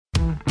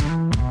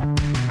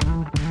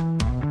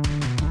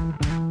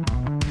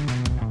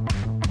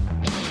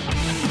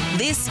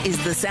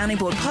is the Sounding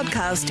Board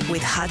podcast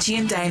with Hutchie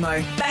and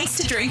Damo. Thanks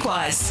to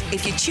Drinkwise.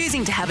 If you're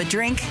choosing to have a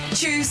drink,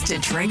 choose to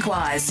drink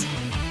wise.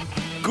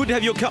 Good to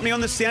have your company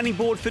on the Sounding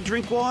Board for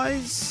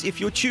Drinkwise.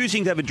 If you're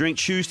choosing to have a drink,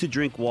 choose to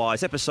drink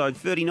wise. Episode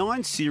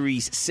 39,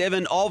 Series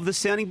 7 of the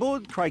Sounding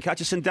Board. Craig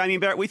Hutchison,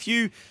 Damien Barrett with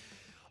you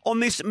on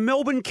this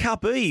Melbourne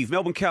Cup Eve.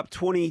 Melbourne Cup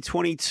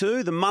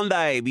 2022, the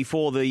Monday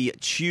before the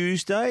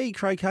Tuesday.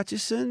 Craig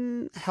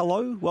Hutchison,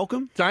 hello,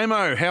 welcome.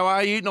 Damo, how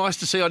are you? Nice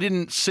to see you. I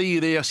didn't see you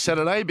there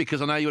Saturday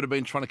because I know you would have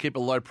been trying to keep a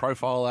low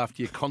profile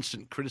after your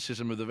constant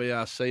criticism of the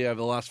VRC over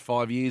the last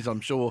 5 years.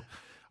 I'm sure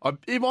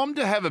if I'm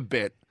to have a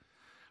bet,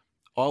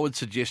 I would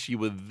suggest you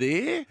were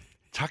there,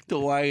 tucked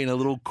away in a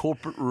little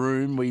corporate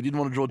room where you didn't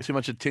want to draw too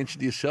much attention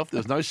to yourself. There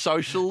was no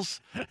socials.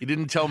 You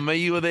didn't tell me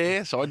you were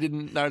there, so I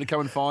didn't know to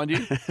come and find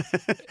you.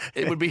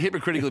 It would be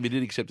hypocritical if you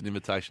did accept an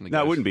invitation. No,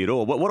 it wouldn't be at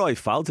all. What I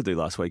failed to do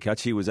last week,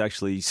 Hutchie, was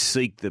actually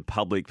seek the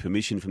public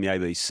permission from the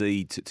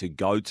ABC to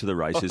go to the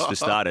races, for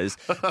starters.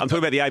 I'm talking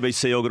about the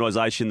ABC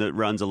organisation that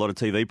runs a lot of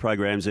TV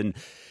programs and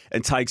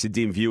takes a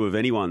dim view of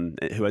anyone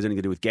who has anything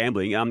to do with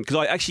gambling. Because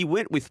I actually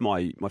went with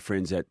my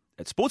friends at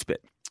Sportsbet.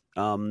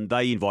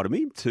 They invited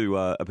me to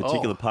a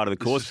particular part of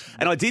the course.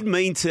 And I did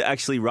mean to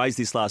actually raise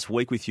this last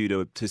week with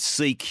you to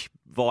seek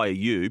via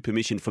you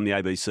permission from the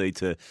ABC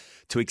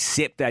to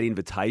accept that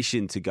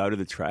invitation to go to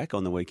the track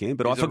on the weekend.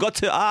 But I forgot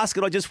to ask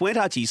and I just went,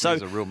 Hutchie. So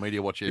there's a real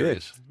media watch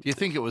areas. Do you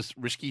think it was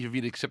risky of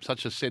you to accept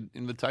such a said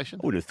invitation?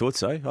 I wouldn't have thought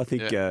so. I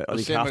think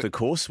half the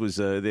course was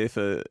there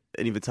for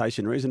an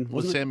invitation reason.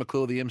 Was Sam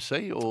McClure the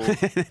MC? Or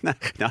no,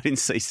 I didn't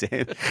see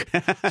Sam.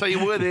 So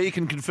you were there. You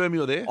can confirm you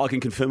were there? I can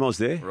confirm I was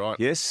there. Right.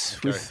 Yes,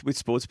 okay.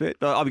 with Sportsbet.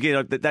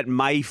 Again, that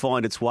may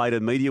find its way to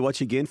Media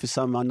Watch again for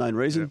some unknown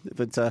reason.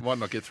 Yeah. But might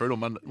not get through till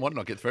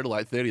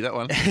 8:30, that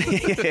one.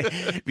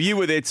 Yeah. You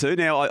were there too.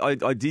 Now,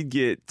 I did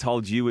get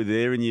told you were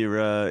there in your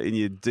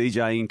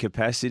DJing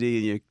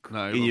capacity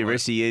and in your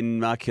SEN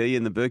marquee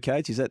in the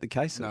birdcage. Is that the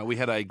case? No, we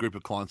had a group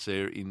of clients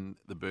there in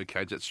the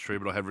birdcage. That's true,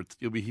 but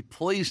you'll be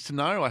pleased to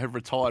know I have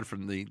retired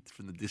from the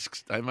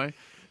discs, Damo.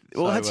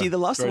 Well, Hutchie, the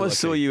last time I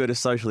saw lucky. you at a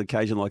social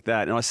occasion like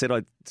that, and I said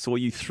I saw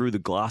you through the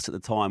glass at the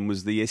time,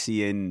 was the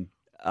SEN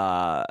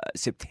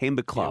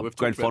September Club we've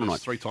Grand talked about Final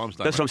this night. 3 times,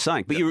 Damo. That's what I'm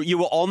saying. But you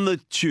were on the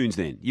tunes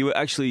then. You were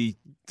actually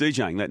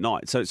DJing that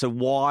night. So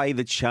why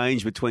the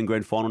change between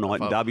Grand Final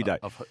night and Derby Day?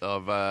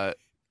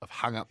 I've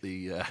hung up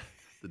the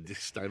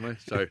discs, Damo,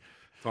 so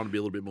trying to be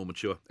a little bit more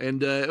mature.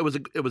 And it was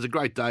a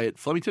great day at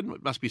Flemington.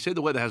 It must be said,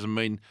 the weather hasn't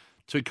been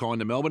too kind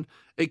to Melbourne.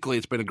 Equally,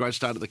 it's been a great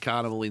start at the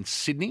Carnival in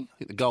Sydney. I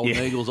think the Golden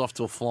Eagles off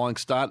to a flying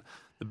start.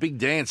 The Big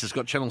Dance has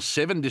got Channel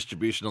 7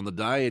 distribution on the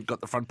day. It got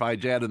the front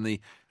page out in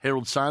the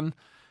Herald Sun.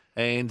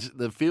 And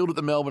the field at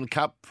the Melbourne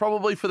Cup,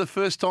 probably for the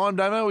first time,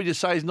 Damo, we just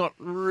say is not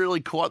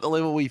really quite the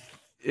level we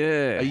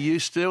are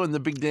used to, and the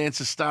Big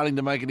Dance is starting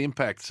to make an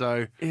impact.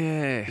 So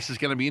this is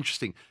going to be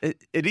interesting.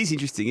 It is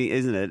interesting,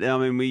 isn't it?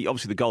 I mean,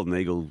 obviously the Golden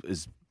Eagle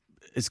has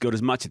got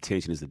as much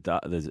attention as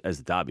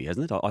the Derby,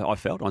 hasn't it? I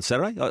felt on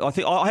Saturday. I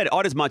think I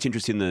had as much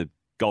interest in the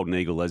Golden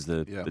Eagle as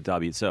the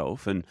Derby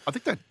itself, and I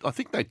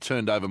think they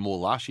turned over more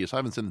last year. So I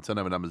haven't seen the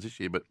turnover numbers this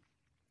year, but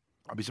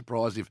I'd be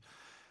surprised if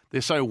they're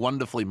so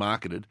wonderfully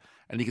marketed,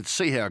 and you can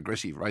see how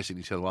aggressive Racing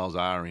New South Wales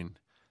are in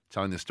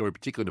telling their story,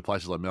 particularly to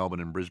places like Melbourne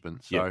and Brisbane.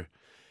 So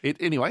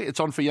anyway, it's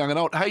on for young and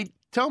old. Hey,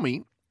 tell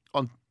me,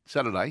 on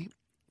Saturday,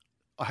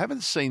 I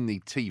haven't seen the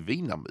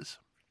TV numbers,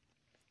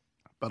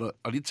 but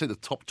I did see the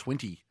top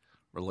 20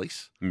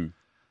 release, and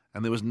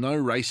there was no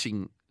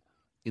racing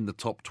in the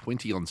top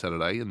 20 on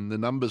Saturday, and the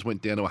numbers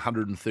went down to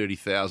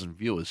 130,000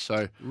 viewers.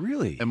 So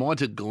really, am I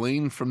to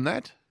glean from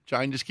that?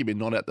 Jane, just give me a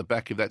nod out the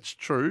back if that's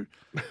true,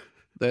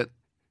 that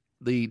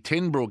the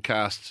 10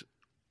 broadcasts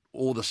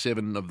or the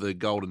 7 of the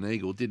Golden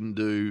Eagle didn't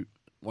do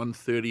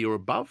 130 or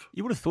above.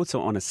 You would have thought so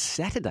on a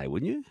Saturday,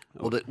 wouldn't you?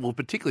 Well,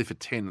 particularly for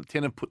 10.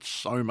 10 have put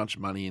so much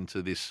money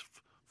into this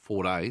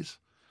 4 days,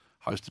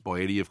 hosted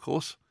by Eddie, of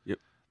course,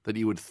 that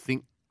you would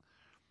think,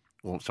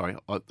 well, sorry,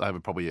 I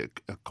have probably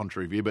a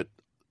contrary view, but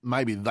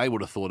maybe they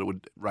would have thought it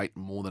would rate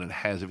more than it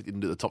has if it didn't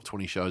do the top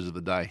 20 shows of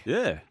the day.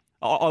 Yeah.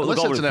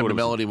 Unless it's an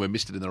abnormality and we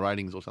missed it in the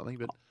ratings or something.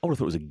 But I would have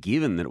thought it was a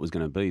given that it was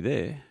going to be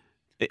there,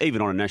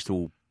 even on a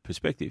national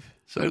perspective.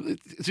 So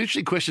it's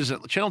interesting questions.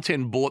 Channel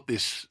 10 bought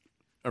this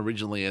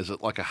originally as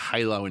like a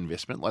halo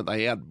investment. Like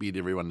they outbid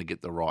everyone to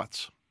get the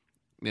rights.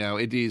 Now,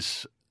 it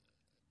is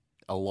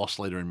a loss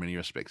leader in many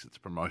respects. It's a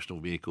promotional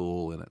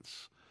vehicle and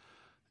it's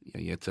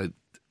it's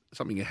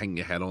something you hang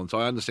your hat on. So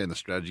I understand the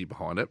strategy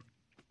behind it.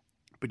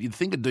 But you'd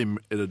think it'd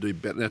do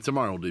better. Now,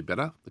 tomorrow will do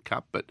better, the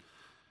Cup, but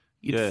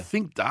you'd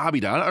think Derby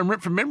Day. I remember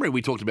from memory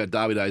we talked about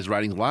Derby Day's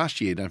ratings last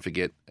year, don't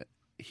forget,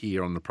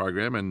 here on the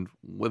program, and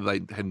whether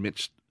they had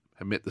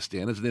met the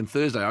standards. And then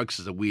Thursday Oaks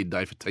is a weird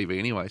day for TV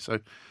anyway. So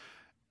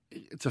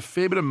it's a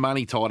fair bit of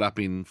money tied up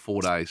in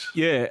 4 days.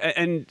 Yeah,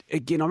 and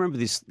again, I remember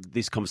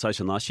this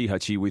conversation last year,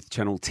 Hutchie, with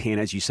Channel 10,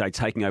 as you say,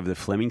 taking over the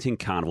Flemington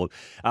Carnival.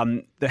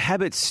 The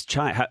habits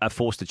are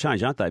forced to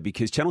change, aren't they?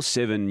 Because Channel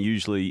 7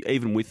 usually,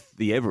 even with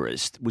the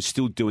Everest, was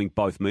still doing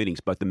both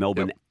meetings, both the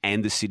Melbourne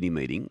and the Sydney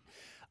meeting.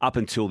 up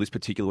until this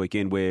particular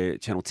weekend where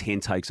Channel 10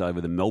 takes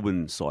over the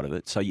Melbourne side of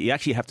it. So you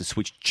actually have to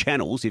switch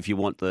channels if you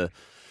want to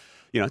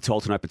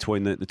alternate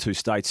between the two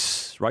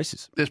states'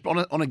 races. There's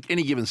on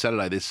any given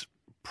Saturday, there's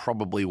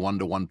probably 1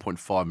 to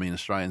 1.5 million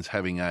Australians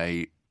having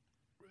a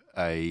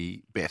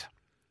bet.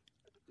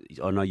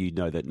 I know you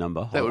know that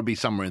number. That would be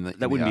somewhere in the.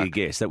 That wouldn't be a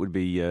guess. That would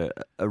be a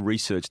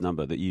research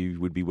number that you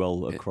would be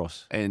well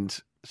across. And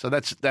so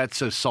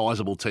that's a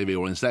sizable TV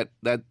audience.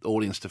 That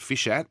audience to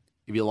fish at,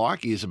 if you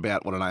like, is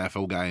about what an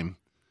AFL game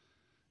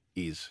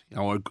is.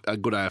 A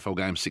good AFL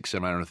game,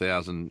 600,000,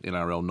 700,000,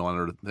 NRL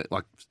 900.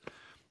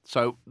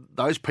 So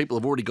those people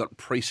have already got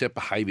preset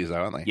behaviours,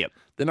 though, aren't they? Yep.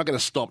 They're not going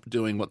to stop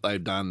doing what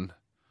they've done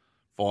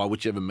via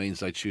whichever means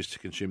they choose to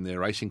consume their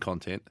racing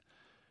content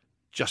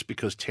just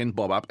because 10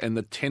 bob up. And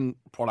the 10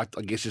 product,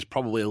 I guess, is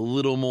probably a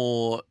little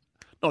more,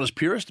 not as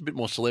purist, a bit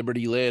more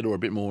celebrity-led or a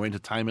bit more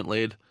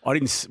entertainment-led. You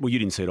didn't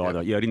see it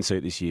either. Yeah, I didn't see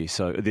it this year.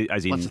 So,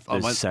 as in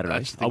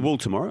Saturday. I will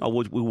tomorrow.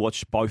 We'll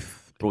watch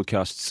both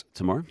broadcasts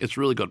tomorrow. It's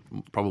really got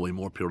probably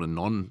more appeal to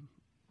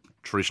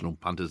non-traditional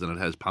punters than it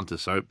has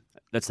punters. So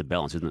that's the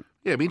balance, isn't it?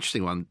 Yeah, it'd be an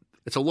interesting one.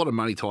 It's a lot of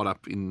money tied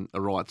up in the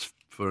rights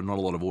for not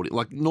a lot of audience.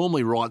 Like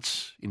normally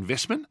rights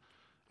investment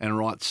and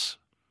rights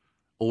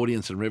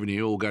audience and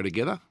revenue all go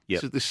together.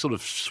 Yep. So this sort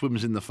of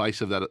swims in the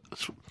face of that.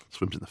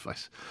 Swims in the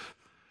face.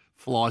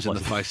 Flies in the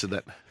face of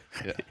that.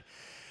 Yeah.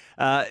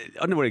 I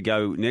don't know where to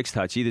go next,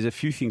 Hutchie. There's a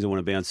few things I want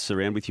to bounce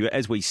around with you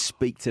as we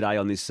speak today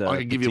on this I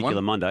can give you particular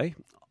one. Monday.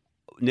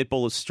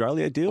 Netball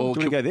Australia deal. Do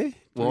we go there?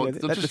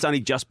 That's only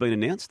just been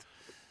announced.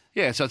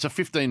 Yeah, so it's a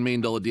 $15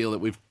 million deal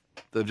that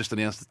they've just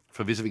announced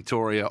for Visit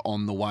Victoria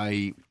on our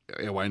way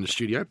in the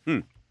studio.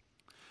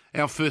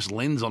 Our first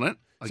lens on it,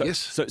 I guess.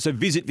 So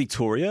Visit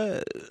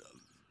Victoria.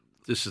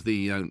 This is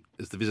the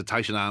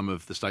visitation arm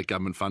of the state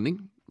government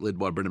funding, led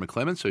by Brendan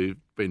McClements, who's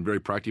been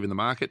very proactive in the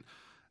market.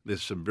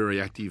 There's some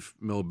very active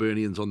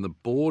Melburnians on the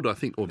board, I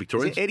think, or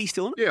Victorians. Is Eddie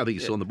still on it? Yeah, I think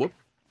he's still on the board.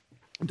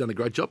 Done a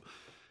great job.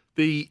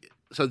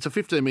 So it's a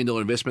 $15 million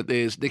investment.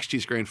 There's next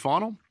year's grand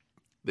final.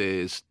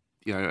 There's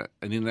an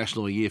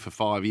international year for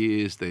 5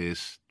 years.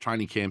 There's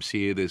training camps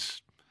here.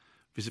 There's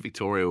Visit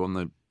Victoria on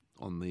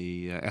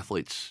the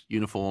athletes'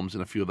 uniforms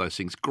and a few of those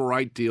things.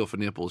 Great deal for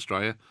Netball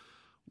Australia.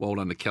 Well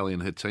done to Kelly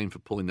and her team for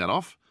pulling that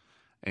off,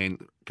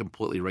 and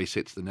completely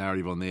resets the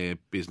narrative on their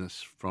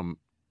business from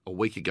a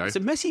week ago. It's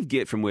a massive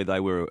get from where they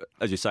were,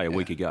 as you say, a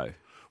week ago.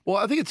 Well,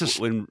 I think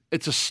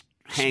it's a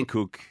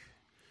Hancock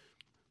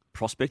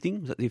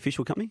Prospecting. Is that the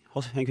official company?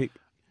 Hancock.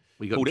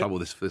 We got in trouble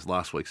with this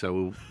last week, so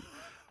we'll.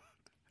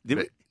 Did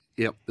we?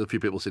 Yep, a few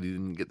people said he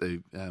didn't get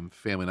the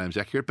family names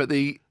accurate, but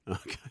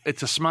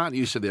it's a smart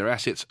use of their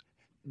assets.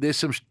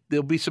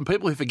 There'll be some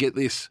people who forget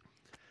this.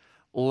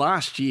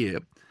 Last year,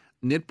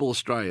 Netball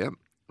Australia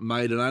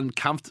made an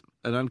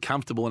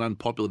uncomfortable and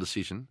unpopular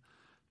decision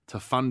to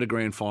fund a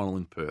grand final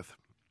in Perth,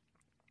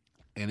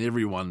 and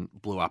everyone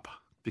blew up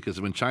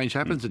because when change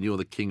happens, and you're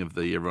the king of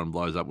the everyone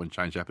blows up when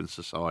change happens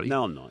society.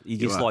 No, I'm not.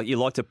 You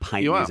like to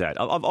paint me as that.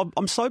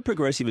 I'm so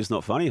progressive. It's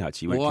not funny,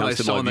 Hutchie. When it comes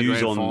to my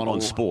views on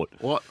sport.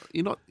 What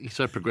you're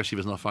so progressive.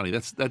 It's not funny.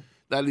 That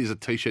is a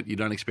T-shirt you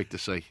don't expect to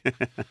see.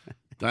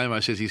 Damo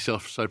says he's so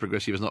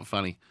progressive. It's not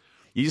funny.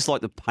 You just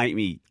like to paint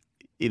me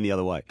in the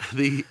other way.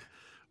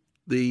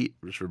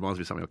 Which reminds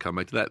me of something. I'll come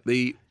back to that.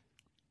 The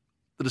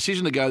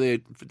decision to go there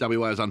for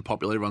WA is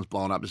unpopular. Everyone's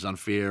blowing up. It's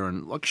unfair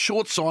and like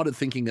short-sighted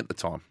thinking at the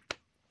time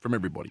from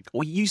everybody.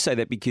 Well, you say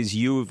that because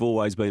you have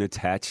always been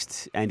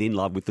attached and in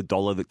love with the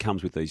dollar that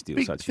comes with these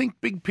deals. Think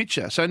big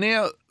picture. So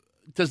now,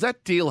 does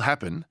that deal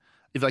happen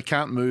if they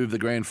can't move the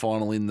grand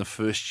final in the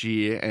first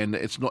year? And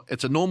it's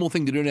a normal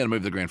thing to do now to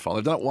move the grand final.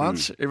 They've done it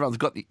once. Everyone's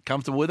got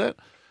comfortable with it,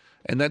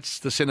 and that's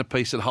the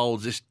centerpiece that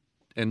holds this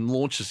and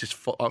launches this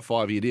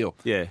 5-year deal.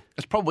 Yeah,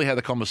 that's probably how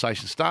the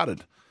conversation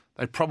started.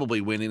 They probably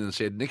went in and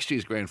said, next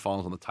year's grand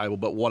final's on the table,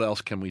 but what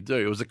else can we do?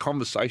 It was a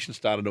conversation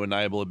started to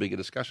enable a bigger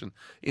discussion.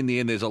 In the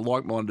end, there's a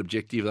like-minded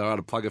objective. They are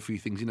to plug a few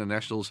things into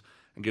nationals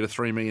and get a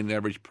 $3 million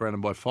average per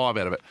annum by 5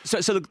 out of it.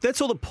 So look, that's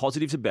all the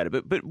positives about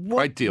it. But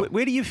great deal.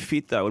 Where do you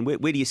fit, though, and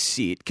where do you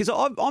sit? Because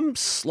I'm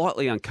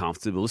slightly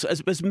uncomfortable,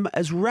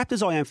 as wrapped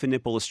as I am for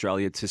Netball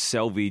Australia, to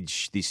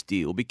salvage this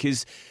deal,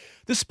 because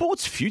the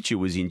sport's future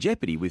was in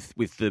jeopardy with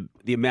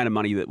the amount of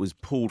money that was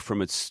pulled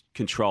from its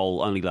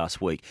control only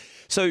last week.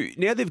 So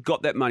now they've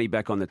got that money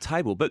back on the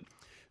table. But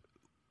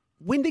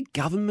when do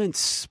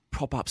governments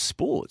prop up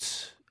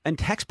sports and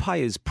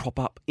taxpayers prop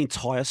up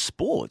entire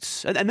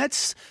sports? And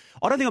that's,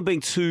 I don't think I'm being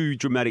too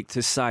dramatic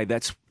to say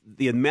that's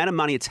the amount of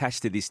money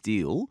attached to this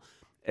deal.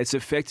 It's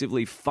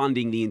effectively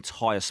funding the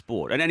entire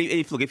sport. And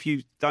if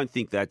you don't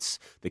think that's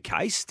the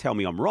case, tell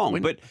me I'm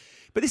wrong. But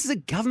this is a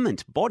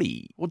government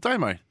body. Well,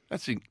 Damo, I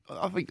think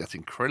that's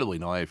incredibly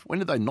naive. When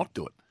did they not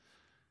do it?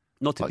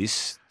 Not to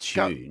this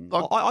tune.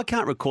 I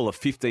can't recall a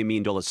 $15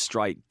 million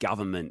straight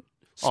government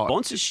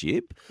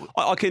sponsorship.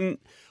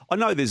 I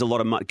know there's a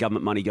lot of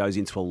government money goes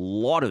into a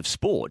lot of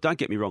sport. Don't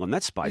get me wrong on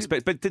that space.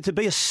 But to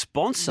be a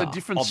sponsor of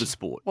the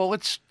sport. Well,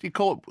 you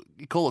call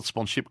it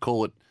sponsorship,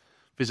 call it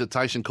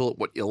visitation, call it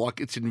what you like.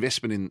 It's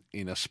investment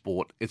in a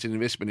sport. It's an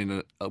investment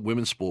in a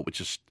women's sport, which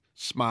is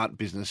smart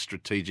business,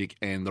 strategic,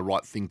 and the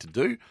right thing to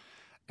do.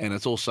 And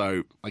it's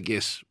also, I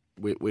guess,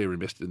 we're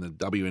invested in the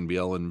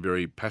WNBL and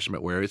very passionate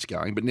about where it's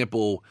going. But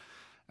netball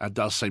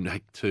does seem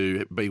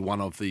to be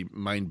one of the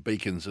main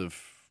beacons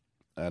of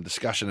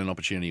discussion and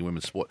opportunity in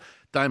women's sport.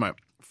 Damo,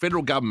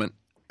 federal government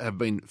have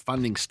been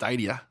funding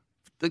stadia.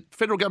 The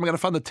federal government are going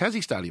to fund the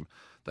Tassie Stadium.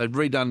 They've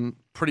redone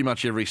pretty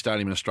much every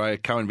stadium in Australia,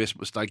 co-investment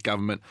with state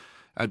government.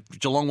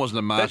 Geelong wasn't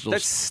a marginal.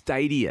 That's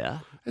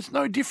stadia. It's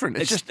no different.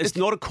 It's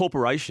not a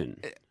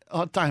corporation.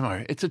 Oh,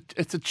 Damo, it's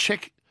a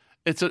check.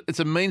 It's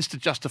a means to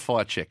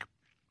justify a check.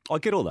 I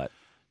get all that.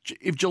 Do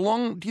you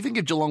think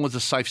if Geelong was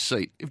a safe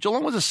seat? If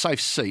Geelong was a safe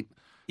seat,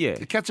 Yeah.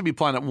 the Cats would be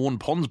playing at Warren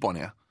Ponds by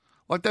now.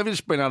 Like, they've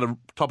just been able to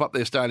top up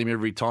their stadium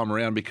every time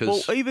around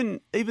because... Well, even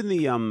the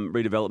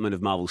redevelopment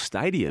of Marvel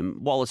Stadium,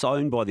 while it's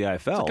owned by the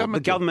AFL, the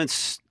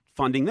government's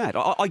funding that.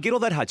 I get all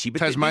that, Hutchie,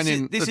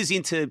 but this is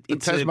into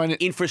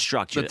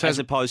infrastructure as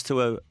opposed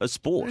to a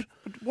sport.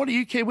 But what do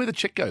you care where the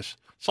check goes?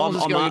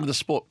 Someone's going into the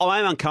sport. I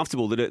am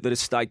uncomfortable that a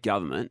state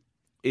government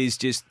is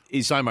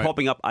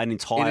popping up an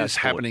entire It is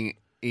sport. happening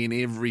in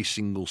every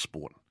single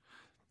sport.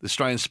 The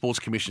Australian Sports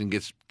Commission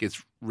gets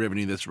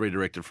revenue that's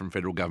redirected from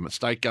federal government.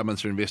 State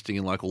governments are investing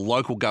in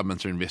local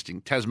governments are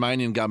investing.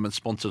 Tasmanian government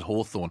sponsored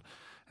Hawthorn.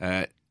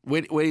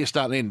 Where do you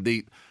start then?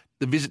 The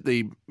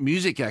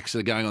music acts that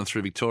are going on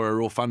through Victoria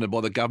are all funded by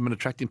the government,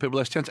 attracting people to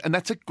those towns, and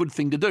that's a good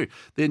thing to do.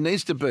 There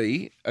needs to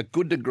be a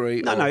good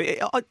degree.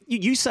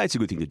 You say it's a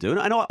good thing to do,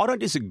 and I don't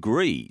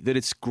disagree that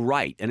it's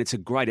great and it's a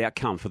great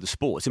outcome for the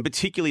sports, and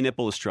particularly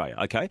Netball Australia.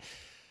 Okay,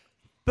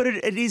 but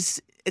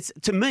it's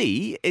to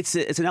me, it's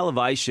an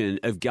elevation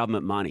of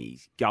government money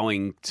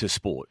going to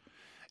sport.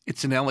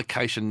 It's an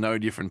allocation no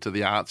different to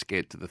the arts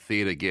get, to the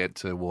theatre get,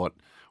 to what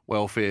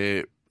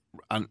welfare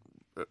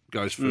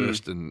goes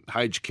first, and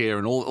aged care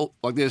and all.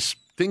 Like, there's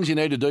things you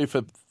need to do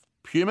for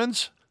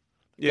humans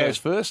goes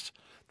first.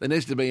 There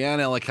needs to be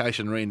an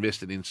allocation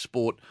reinvested in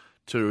sport,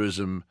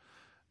 tourism,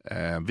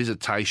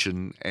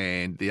 visitation,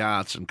 and the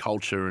arts and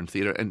culture and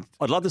theatre. And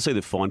I'd love to see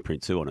the fine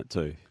print too on it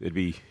too. There'd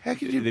be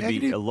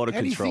a lot of control.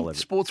 How do you think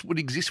sports would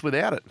exist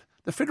without it?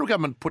 The federal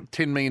government put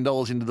 $10 million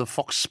into the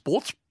Fox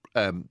Sports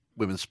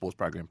women's sports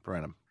program per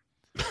annum.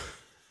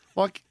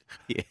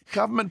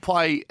 Government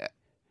play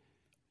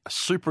a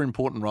super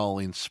important role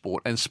in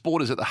sport, and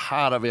sport is at the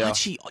heart of our...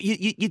 Actually,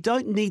 you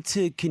don't need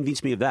to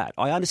convince me of that.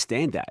 I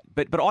understand that.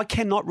 But I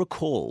cannot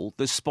recall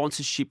the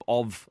sponsorship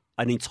of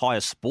an entire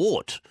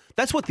sport.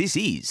 That's what this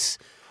is.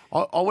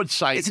 I would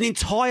say... It's an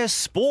entire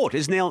sport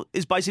is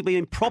basically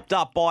been propped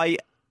up by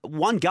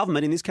one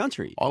government in this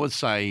country. I would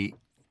say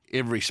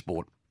every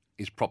sport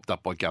is propped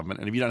up by government,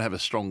 and if you don't have a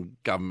strong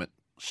government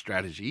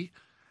strategy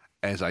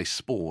as a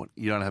sport,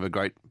 you don't have a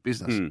great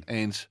business.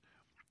 And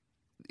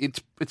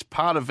it's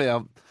part of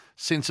our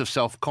sense of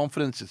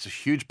self-confidence. It's a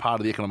huge part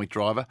of the economic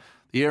driver.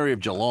 The area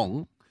of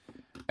Geelong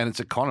and its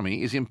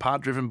economy is in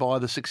part driven by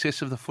the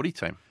success of the footy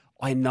team.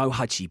 I know,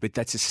 Hutchie, but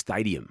that's a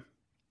stadium.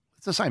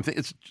 It's the same thing.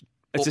 It's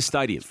a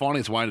stadium. It's finding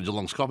its way to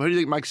Geelong's Cop. Who do you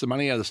think makes the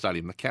money out of the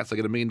stadium? The Cats. They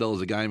get $1 million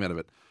a game out of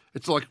it.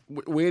 It's like,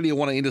 where do you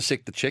want to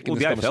intersect the check in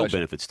this conversation? The AFL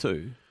benefits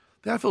too.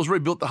 The AFL's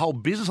rebuilt the whole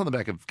business on the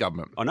back of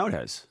government. I know it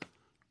has.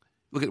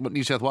 Look at what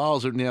New South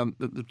Wales are now,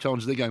 the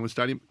challenges they're going with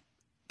stadium.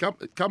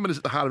 Government is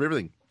at the heart of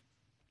everything.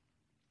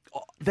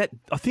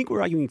 I think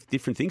we're arguing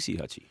different things here,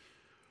 Hutchie.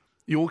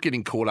 You're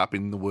getting caught up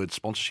in the word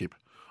sponsorship.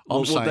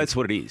 Well, that's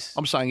what it is.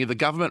 I'm saying if the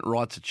government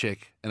writes a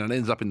check and it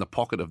ends up in the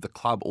pocket of the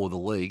club or the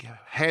league,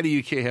 how do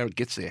you care how it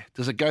gets there?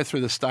 Does it go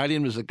through the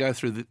stadium? Does it go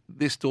through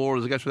this door? Or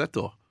does it go through that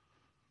door?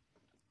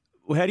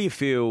 Well, how do you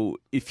feel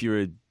if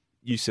you're a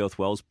New South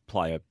Wales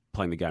player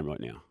playing the game right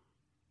now?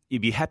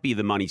 You'd be happy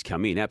the money's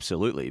come in,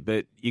 absolutely,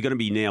 but you're going to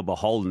be now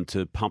beholden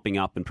to pumping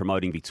up and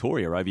promoting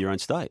Victoria over your own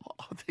state.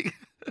 I think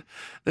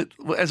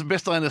as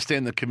best I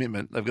understand the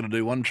commitment, they've got to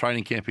do one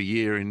training camp a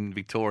year in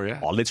Victoria.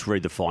 Oh, let's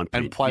read the fine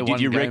print. And play one game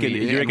a year.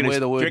 You reckon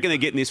they're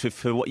getting this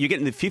for what? You're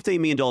getting the $15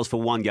 million for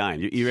one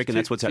game. You reckon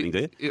that's what's happening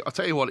there? I'll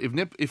tell you what,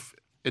 if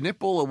a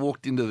netballer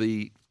walked into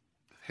the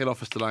head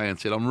office today and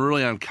said, I'm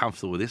really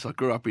uncomfortable with this. I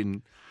grew up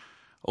in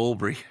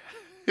Albury.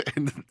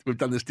 And we've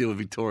done this deal with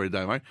Victoria,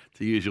 Damo,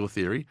 to use your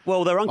theory.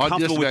 Well, they're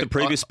uncomfortable with the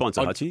previous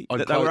sponsor, Hutchie.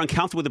 They were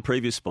uncomfortable with the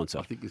previous sponsor.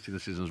 I think the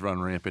cynicism's run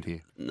rampant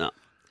here. No.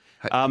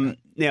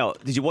 Now,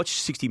 did you watch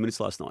 60 Minutes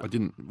last night? I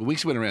didn't.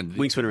 Winks went around.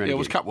 Winks went around. Yeah, it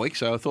was Cup Week,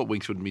 so I thought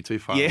Winks wouldn't be too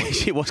far. Yeah,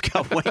 it was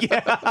Cup Week.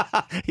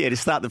 Yeah, to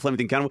start the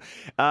Flemington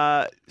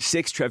Carnival.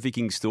 Sex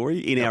trafficking story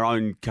in our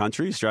own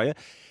country, Australia.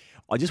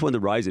 I just wanted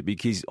to raise it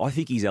because I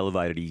think he's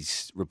elevated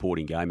his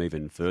reporting game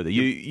even further.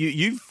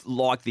 You've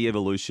liked the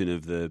evolution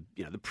of the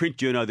print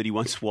journo that he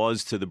once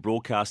was to the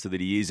broadcaster that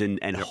he is and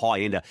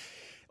high-ender.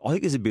 I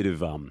think there's a bit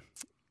of, I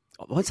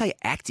won't say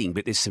acting,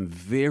 but there's some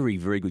very,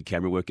 very good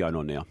camera work going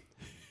on now.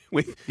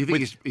 You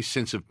think his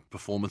sense of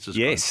performance is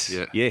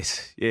great?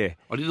 Yes.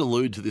 I did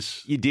allude to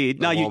this. You did.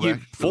 No, you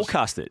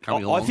forecast it.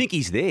 I think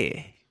he's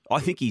there.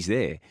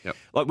 Yep.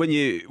 Like when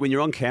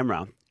you're on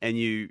camera and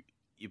you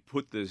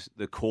put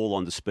the call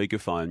on the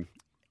speakerphone,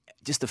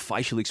 just the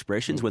facial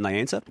expressions when they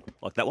answer,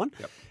 like that one,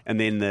 and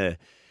then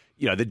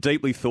the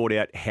deeply thought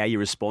out how you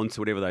respond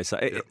to whatever they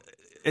say.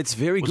 It's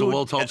very Was good. it a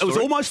well-told It was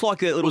story? almost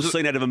like a little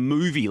scene out of a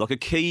movie, like a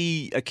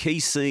key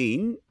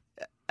scene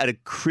at a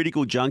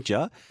critical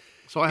juncture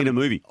in a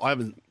movie. I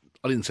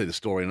didn't see the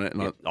story, and it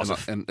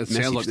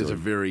sounds like there's a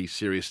very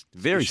serious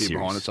issue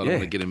behind it. So I don't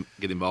want to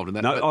get involved in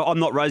that. No, I'm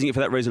not raising it for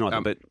that reason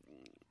either.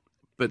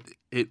 But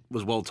it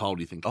was well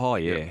told. You think? Oh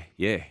yeah.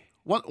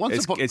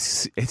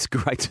 It's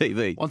great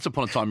TV. Once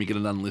upon a time, you get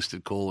an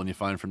unlisted call on your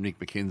phone from Nick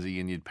McKenzie,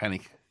 and you'd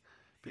panic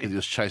because he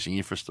was chasing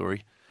you for a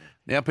story.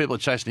 Now people are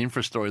chasing him for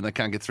a story, and they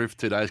can't get through for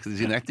 2 days because he's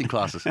in acting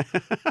classes.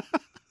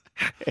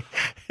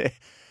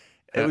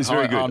 It was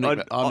very good. I'm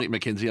Nick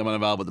McKenzie. I'm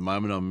unavailable at the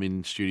moment. I'm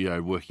in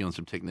studio working on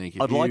some technique.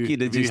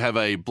 If you have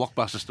a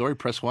blockbuster story,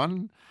 press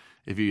 1.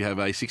 If you have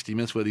a 60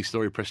 minutes worthy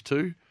story, press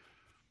 2.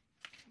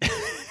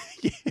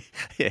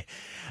 Yeah.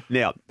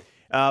 Now,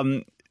 I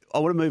want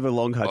to move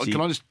along, Hutchie,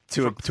 can I just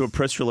to a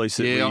press release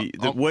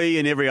that we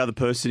and every other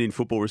person in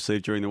football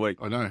received during the week.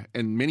 I know,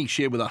 and many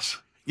shared with us.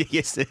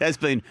 Yes, it has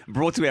been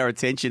brought to our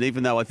attention,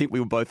 even though I think we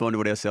were both onto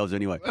it ourselves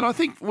anyway. And I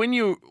think when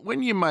you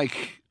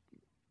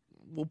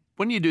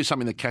do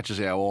something that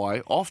catches our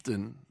eye,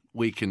 often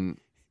we can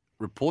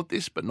report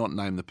this but not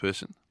name the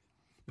person.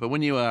 But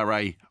when you are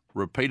a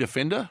repeat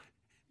offender,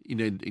 you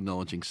need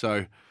acknowledging.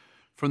 So,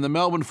 from the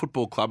Melbourne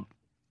Football Club,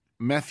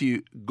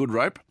 Matthew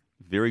Goodrope,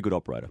 very good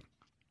operator,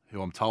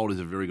 who I'm told is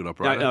a very good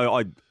operator.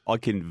 No, I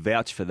can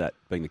vouch for that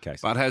being the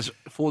case. But has,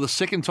 for the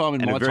second time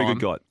in and my a very time,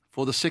 good guy.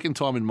 For the second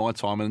time in my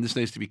time, and this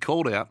needs to be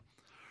called out,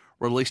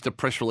 released a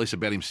press release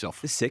about himself.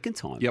 The second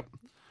time? Yep.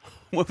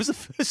 What was the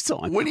first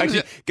time? When he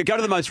was go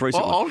to the most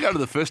recent one. I'll go to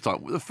the first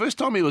time. The first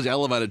time he was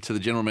elevated to the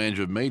general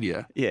manager of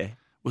media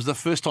was the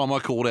first time I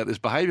called out this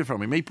behaviour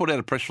from him. He put out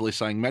a press release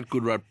saying Matt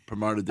Goodrope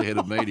promoted to head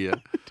of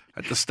media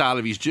at the start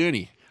of his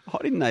journey. I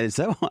didn't notice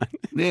that one.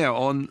 Now,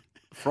 on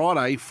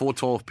Friday,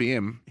 4:12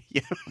 p.m,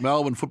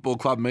 Melbourne Football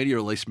Club media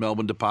release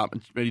Melbourne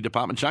media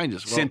department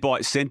changes. Well,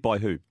 sent by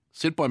who?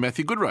 Sent by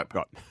Matthew Goodrope.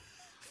 Right.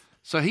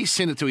 So he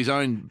sent it to his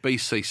own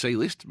BCC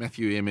list,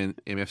 Matthew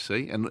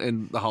MFC,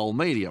 and the whole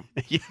media.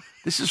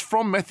 This is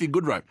from Matthew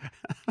Goodrope.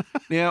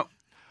 Now,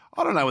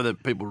 I don't know whether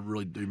people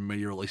really do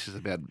media releases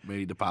about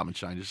media department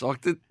changes.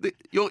 Like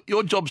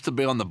your job's to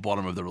be on the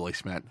bottom of the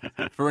release, Matt.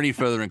 For any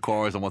further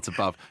inquiries on what's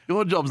above,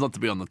 your job's not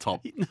to be on the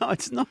top. No,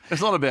 it's not.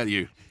 It's not about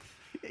you.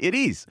 It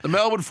is. The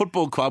Melbourne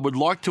Football Club would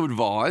like to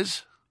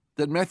advise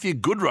that Matthew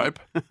Goodrope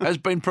has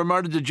been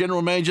promoted to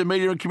General Manager,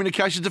 Media and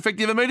Communications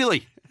effective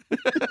immediately.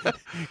 His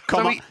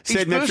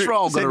first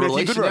role got a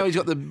release, and now he's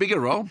got the bigger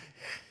role.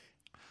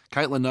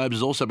 Caitlin Nobes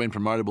has also been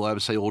promoted, will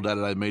oversee all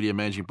day-to-day media,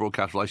 managing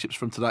broadcast relationships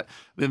from today.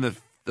 Then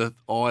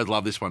I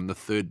love this one, the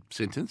third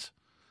sentence.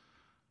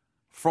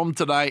 From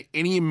today,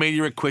 any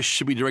media requests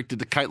should be directed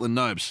to Caitlin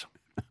Nobes.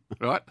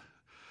 Right?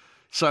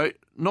 So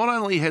not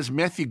only has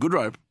Matthew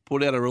Goodrope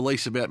put out a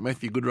release about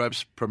Matthew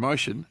Goodrope's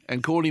promotion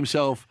and called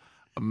himself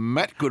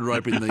Matt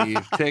Goodrope in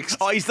the text.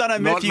 Oh, he's done a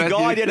Matthew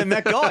Guy and a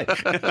Matt Guy.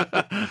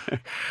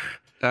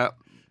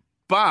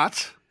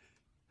 But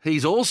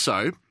he's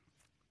also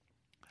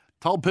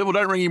told people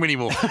don't ring him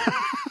anymore.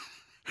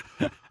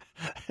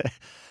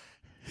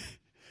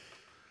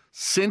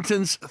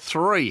 Sentence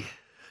 3.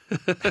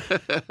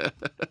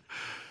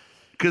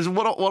 Because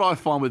what I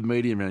find with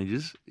media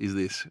managers is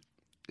this.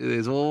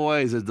 There's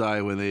always a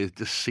day when they're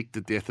just sick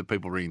to death of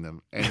people ringing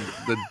them. And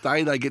the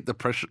day they get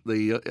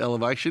the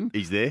elevation.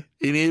 He's there.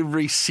 In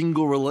every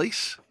single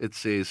release, it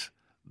says,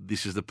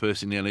 this is the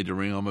person you need to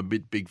ring. I'm a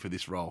bit big for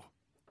this role.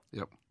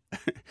 Yep.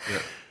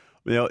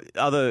 Now,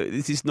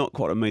 this is not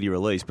quite a media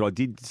release, but I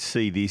did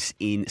see this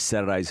in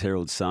Saturday's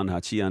Herald Sun,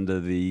 Hutchie, under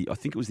I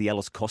think it was the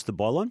Alice Costa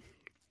byline,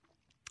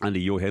 under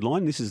your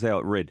headline. This is how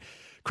it read.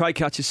 Craig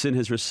Hutchison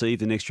has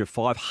received an extra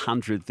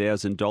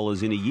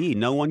 $500,000 in a year.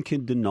 No one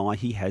can deny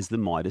he has the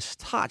Midas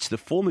touch. The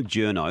former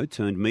journo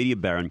turned media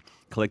baron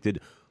collected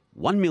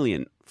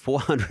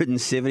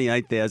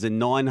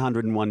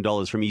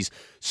 $1,478,901 from his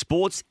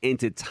sports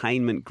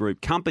entertainment group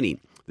company,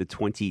 the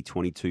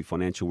 2022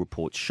 financial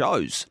report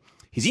shows.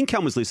 His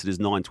income was listed as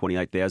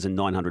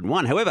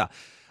 $928,901. However,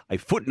 a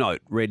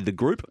footnote read the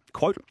group,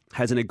 quote,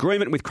 has an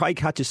agreement with Craig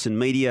Hutchison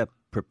Media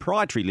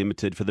Proprietary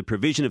Limited for the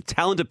provision of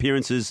talent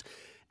appearances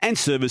and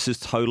services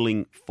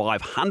totaling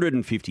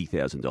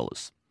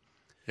 $550,000.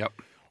 Yep.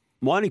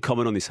 My only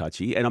comment on this,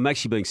 Hutchie, and I'm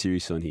actually being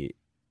serious on here,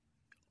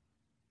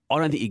 I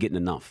don't think you're getting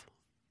enough.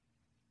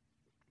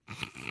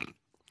 And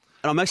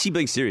I'm actually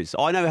being serious.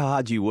 I know how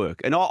hard you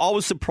work. And I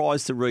was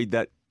surprised to read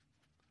that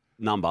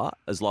number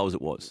as low as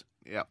it was.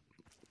 Yep.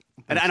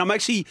 And I'm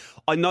actually,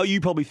 I know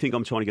you probably think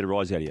I'm trying to get a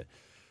rise out of you.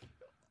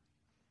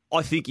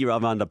 I think you've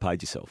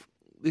underpaid yourself.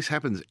 This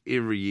happens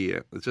every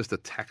year. It's just a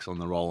tax on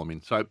the role I'm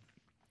in. So,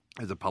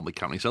 as a public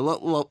company. So, I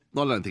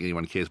don't think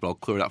anyone cares, but I'll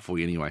clear it up for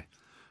you anyway.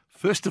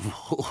 First of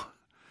all,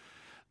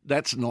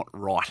 that's not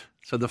right.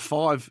 So, the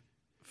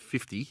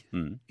 550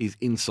 is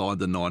inside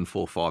the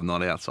 945,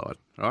 not outside,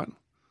 right?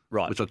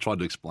 Right. Which I tried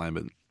to explain,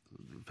 but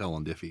fell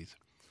on deaf ears.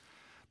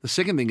 The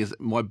second thing is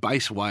my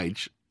base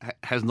wage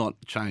has not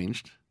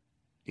changed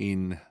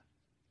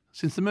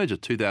since the merger,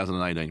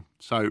 2018.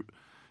 So,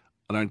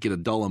 I don't get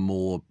 $1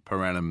 more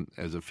per annum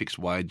as a fixed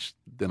wage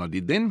than I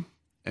did then,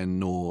 and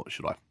nor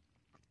should I.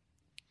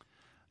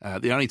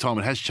 The only time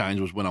it has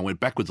changed was when I went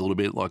backwards a little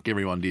bit, like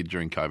everyone did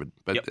during COVID,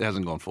 but It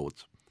hasn't gone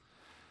forwards.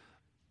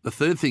 The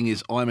third thing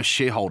is I'm a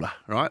shareholder,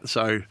 right?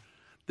 So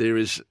there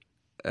is,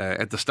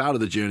 at the start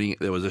of the journey,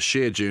 there was a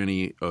share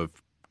journey of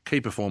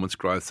key performance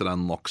growth that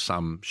unlocks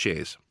some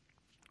shares,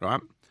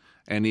 right?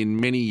 And in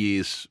many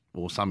years,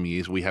 or some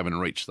years, we haven't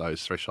reached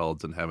those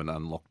thresholds and haven't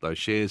unlocked those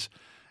shares.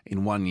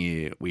 In 1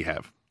 year, we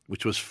have,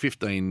 which was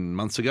 15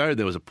 months ago.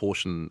 There was a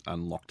portion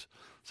unlocked.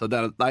 So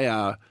that they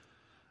are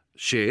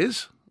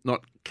shares,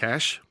 not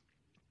cash,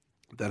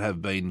 that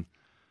have been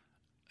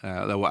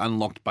they were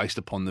unlocked based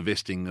upon the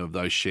vesting of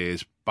those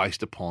shares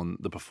based upon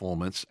the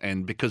performance.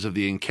 And because of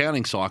the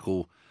accounting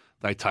cycle,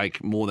 they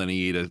take more than a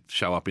year to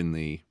show up in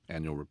the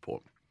annual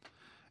report.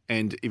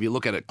 And if you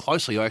look at it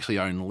closely, I actually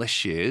own less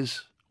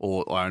shares,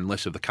 or I own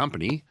less of the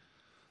company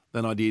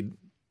than I did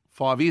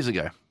 5 years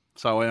ago.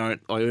 So I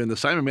earn the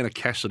same amount of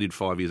cash I did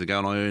 5 years ago,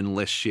 and I earn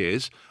less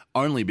shares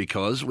only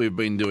because we've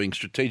been doing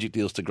strategic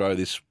deals to grow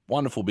this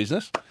wonderful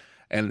business,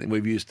 and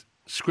we've used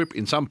scrip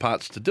in some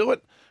parts to do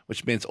it,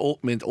 which meant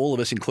all of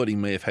us,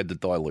 including me, have had to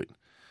dilute.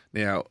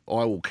 Now,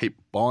 I will keep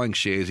buying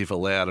shares if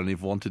allowed and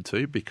if wanted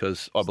to,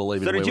 because I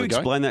believe in where we're going. So did you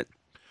explain that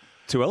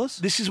to Ellis?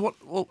 This is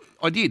well,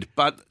 I did,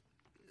 but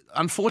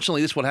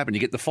unfortunately, this is what happened.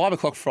 You get the 5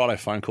 o'clock Friday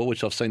phone call,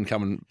 which I've seen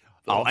coming.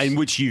 And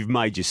which you've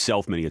made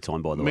yourself many a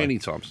time, by the way. Many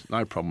times,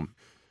 no problem.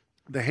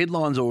 The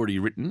headline's already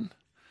written.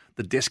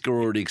 The desk are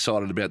already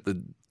excited about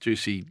the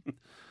juicy,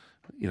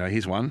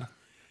 here's one.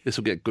 This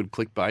will get good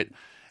clickbait.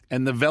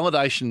 And the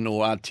validation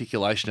or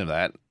articulation of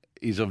that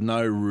is of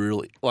no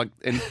really,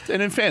 and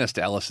in fairness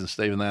to Alice and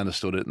Stephen, they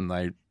understood it and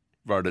they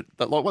wrote it.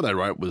 Like what they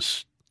wrote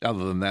was,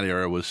 other than that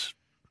era, was,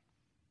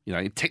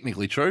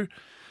 technically true.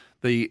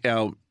 They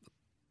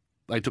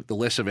took the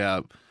less of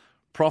our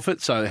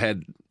profit, so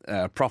had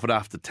profit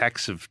after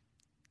tax of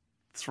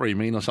 $3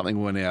 million or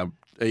something when our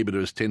EBITDA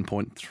was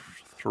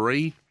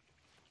 10.3.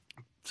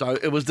 So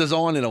it was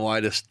designed in a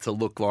way to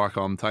look like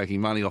I'm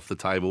taking money off the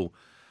table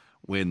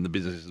when the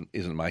business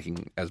isn't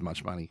making as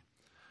much money.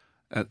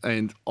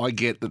 And I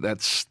get that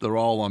that's the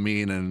role I'm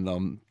in, and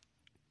I'm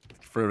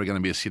forever going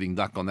to be a sitting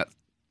duck on that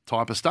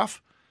type of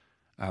stuff.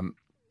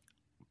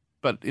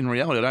 But in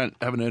reality, I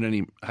haven't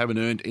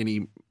earned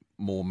any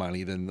more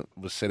money than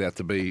was set out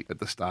to be at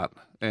the start.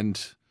 And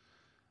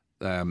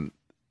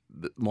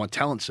my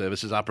talent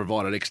services are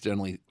provided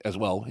externally as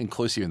well,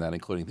 inclusive in that,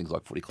 including things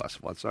like Footy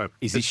Classified. So,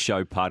 is this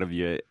show part of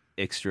your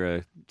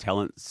extra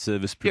talent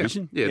service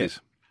provision? Yeah, it is.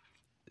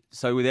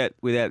 So without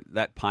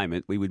that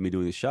payment, we wouldn't be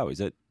doing this show. Is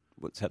that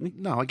what's happening?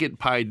 No, I get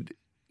paid,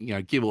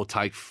 give or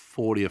take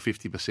 40 or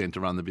 50%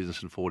 to run the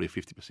business and 40 or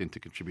 50% to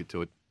contribute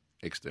to it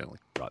externally.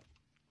 Right.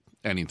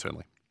 And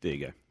internally. There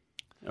you go.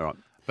 All right.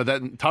 But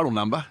that total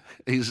number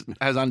has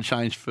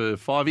unchanged for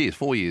 4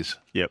 years.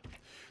 Yep.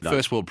 No.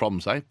 First world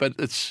problems, eh? But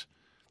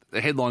the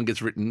headline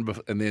gets written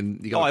and then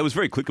you got it was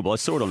very clickable. I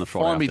saw it on the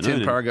Friday afternoon. Find me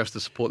 10 and paragraphs to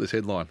support this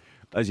headline.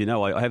 As you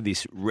know, I have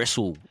this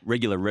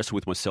regular wrestle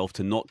with myself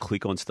to not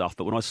click on stuff.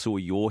 But when I saw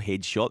your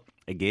headshot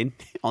again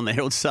on the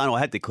Herald Sun, I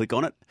had to click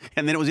on it,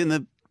 and then it was in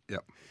the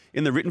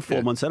written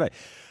form on Saturday.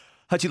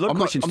 Hutchie, a lot of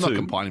questions too. I'm not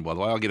complaining, by the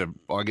way. I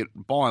get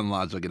by and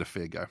large, I get a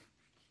fair go.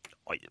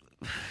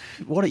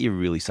 Why don't you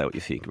really say what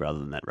you think rather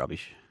than that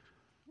rubbish?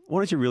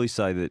 Why don't you really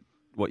say that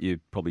what you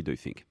probably do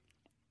think?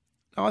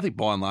 No, I think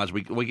by and large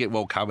we get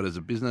well covered as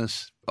a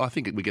business. I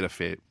think we get a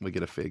fair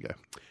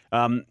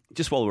go.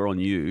 Just while we're on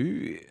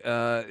you,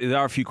 there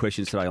are a few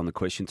questions today on the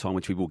question time,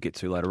 which we will get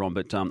to later on,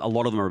 but a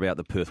lot of them are about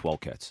the Perth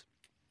Wildcats.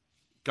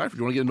 Go for it. Do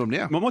you want to get into them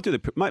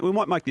now? We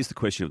might make this the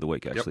question of the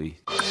week, actually.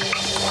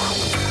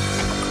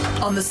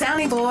 On the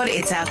sounding board,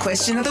 it's our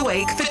question of the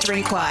week for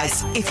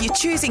Drinkwise. If you're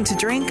choosing to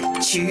drink,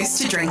 choose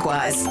to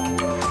Drinkwise.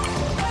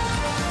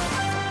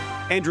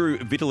 Andrew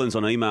Vitalin's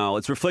on email.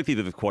 It's reflective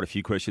of quite a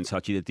few questions,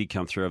 Hutchie, that did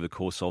come through over the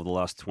course of the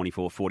last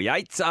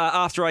 24-48.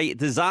 After a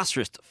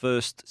disastrous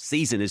first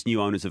season as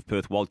new owners of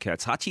Perth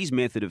Wildcats, Hutchie's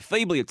method of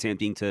feebly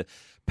attempting to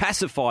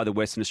pacify the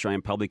Western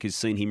Australian public has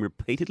seen him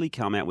repeatedly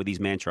come out with his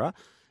mantra,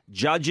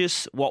 judge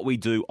us what we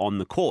do on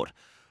the court.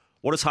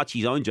 What is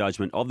Hutchie's own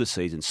judgment of the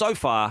season so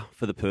far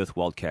for the Perth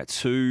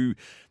Wildcats?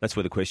 That's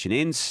where the question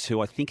ends.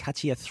 Who I think,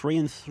 Hutchie, are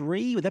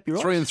 3-3. Would that be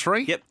right?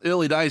 3-3? Yep.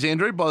 Early days,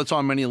 Andrew. By the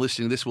time many are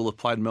listening to this, we'll have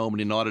played Melbourne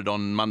United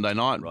on Monday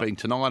night, being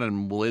tonight,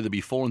 and we'll either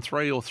be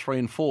 4-3 or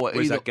 3-4.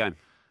 Where's that game?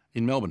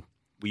 In Melbourne.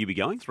 Will you be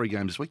going? 3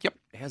 games this week, yep.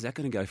 How's that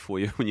going to go for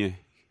you when you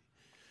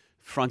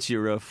front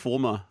your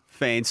former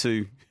fans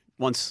who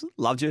once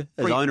loved you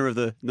as owner of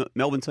the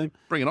Melbourne team?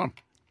 Bring it on.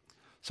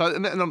 So,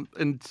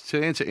 and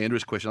to answer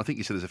Andrew's question, I think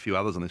you said there's a few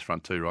others on this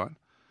front too, right?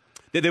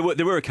 There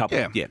were a couple.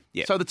 Yeah.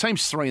 So the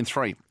team's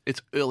 3-3.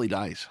 It's early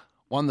days.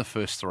 Won the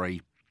first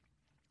 3.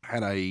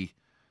 Had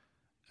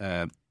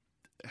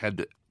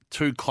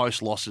 2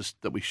 close losses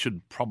that we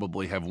should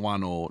probably have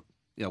won, or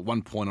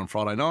 1 point on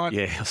Friday night.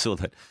 Yeah, I saw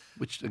that.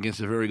 Which against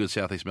a very good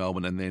Southeast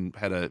Melbourne, and then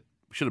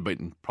should have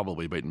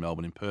probably beaten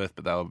Melbourne in Perth,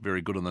 but they were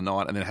very good on the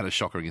night, and then had a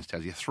shocker against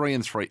Tassie.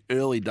 3-3,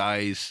 early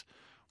days.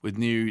 with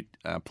new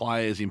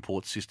players,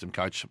 import system,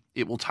 coach,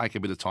 it will take a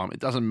bit of time. It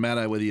doesn't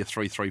matter whether you're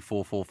 3-3,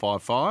 4-4,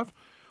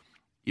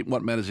 5-5.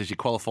 What matters is you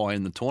qualify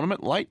in the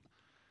tournament late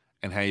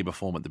and how you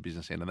perform at the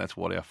business end, and that's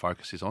what our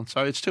focus is on.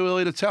 So it's too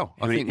early to tell.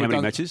 How many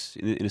matches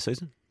in a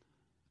season?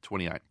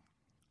 28.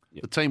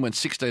 Yep. The team went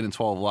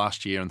 16-12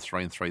 last year and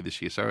 3-3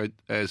 this year. So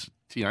as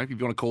you know, if you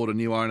want to call it a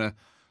new owner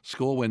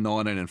score, we're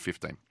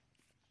 19-15.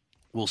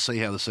 We'll see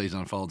how the season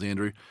unfolds,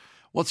 Andrew.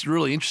 What's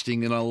really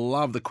interesting, and I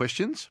love the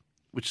questions,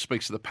 which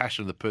speaks to the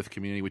passion of the Perth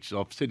community, which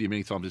I've said to you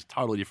many times is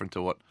totally different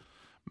to what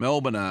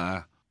Melbourne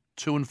are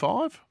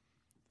 2-5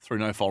 through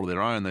no fault of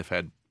their own. They've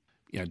had,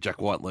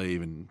 Jack White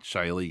leave and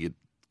Shea Lee get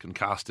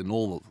concussed and a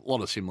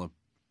lot of similar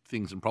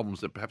things and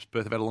problems that perhaps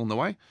Perth have had along the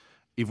way.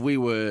 If I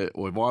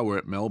were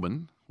at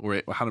Melbourne,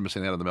 we're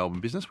 100% out of the Melbourne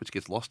business, which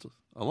gets lost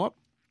a lot.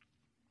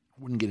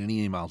 Wouldn't get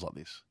any emails like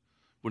this.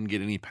 Wouldn't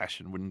get any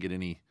passion. Wouldn't get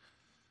any,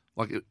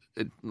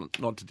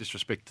 not to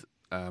disrespect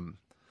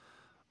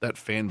that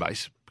fan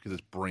base because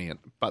it's brilliant,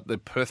 but the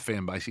Perth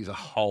fan base is a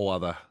whole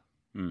other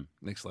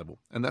next level,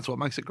 and that's what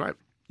makes it great.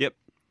 Yep.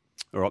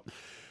 All right.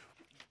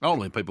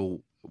 Only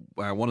people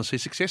want to see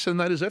success, and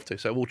they deserve to.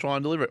 So we'll try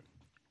and deliver it.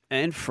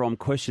 And from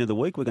question of the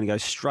week, we're going to go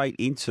straight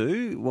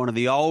into one of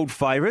the old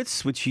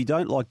favourites, which you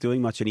don't like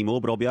doing much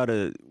anymore, but I'll be able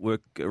to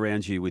work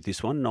around you with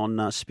this one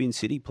on Spin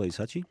City, please,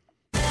 Hutchie.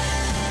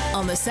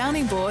 On the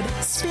sounding board,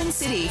 Spin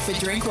City for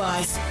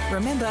Drinkwise.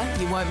 Remember,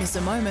 you won't miss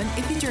a moment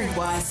if you drink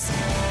wise.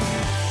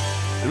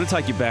 I'm going to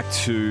take you back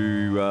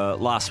to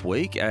last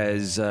week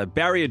as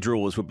barrier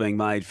draws were being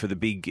made for the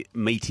big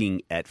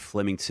meeting at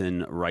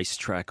Flemington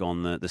Racetrack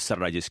on the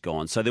Saturday just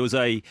gone. So there was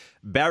a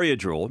barrier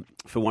draw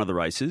for one of the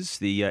races,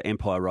 the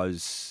Empire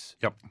Rose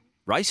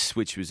race,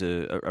 which was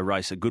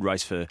a good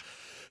race for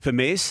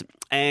mares.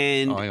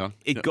 And hang on.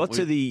 It got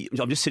to the...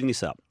 I'm just setting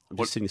this up.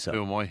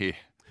 Who am I here?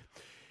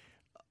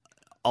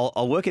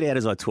 I'll work it out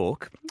as I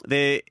talk.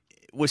 There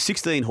were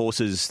 16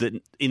 horses that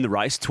in the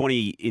race,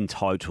 20 in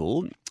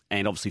total,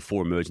 and obviously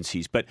 4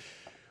 emergencies. But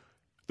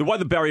the way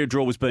the barrier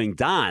draw was being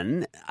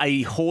done,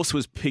 a horse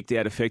was picked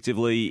out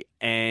effectively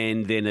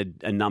and then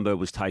a number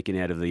was taken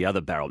out of the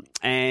other barrel.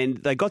 And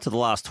they got to the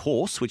last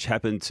horse, which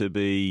happened to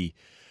be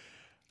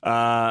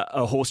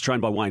a horse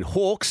trained by Wayne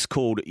Hawkes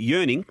called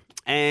Yearning,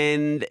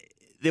 and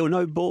there were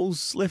no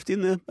balls left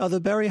in the other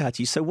barrier,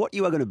 Hutchie. So what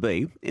you are going to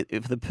be,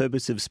 for the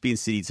purpose of Spin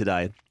City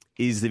today,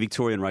 is the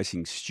Victorian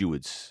Racing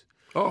Stewards,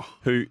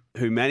 who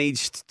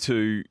managed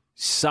to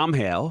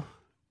somehow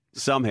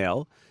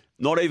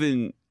not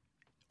even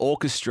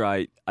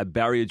orchestrate a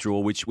barrier draw,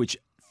 which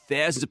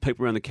thousands of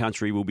people around the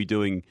country will be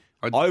doing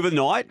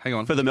overnight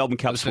for the Melbourne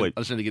Cup sweep.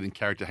 I just need to get in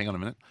character. Hang on a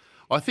minute.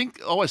 I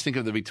always think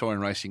of the Victorian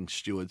Racing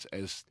Stewards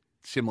as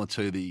similar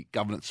to the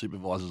governance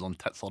supervisors on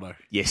Tatslotto.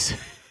 Yes.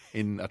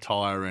 In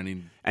attire and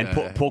in... And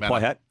pork pie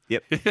hat.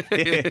 Yep.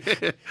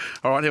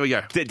 All right, here we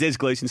go. Des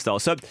Gleeson style.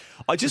 So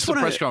I just want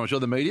to... press conference, you're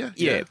the media?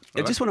 Yeah.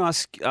 I just want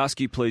to ask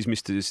you, please,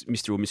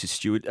 Mr. or Mrs.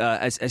 Stewart,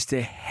 as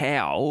to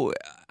how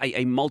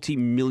a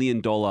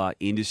multi-million-dollar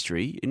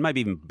industry, and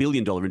maybe even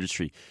billion-dollar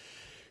industry,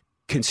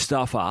 can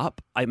stuff up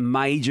a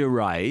major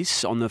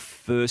race on the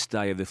first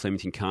day of the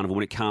Flemington Carnival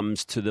when it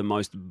comes to the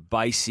most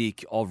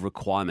basic of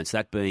requirements,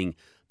 that being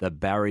the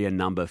barrier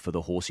number for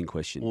the horse in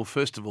question. Well,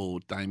 first of all,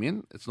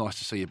 Damien, it's nice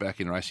to see you back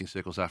in racing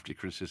circles after your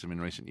criticism in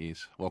recent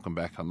years. Welcome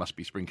back. It must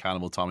be spring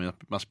carnival time. You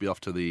must be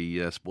off to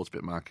the sports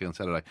bet market on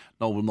Saturday.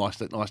 No, well, nice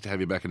to have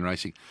you back in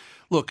racing.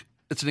 Look,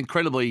 it's an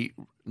incredibly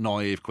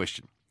naive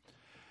question.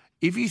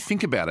 If you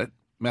think about it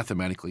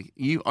mathematically,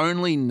 you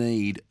only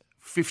need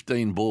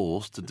 15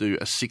 balls to do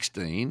a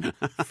 16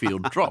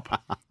 field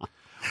drop.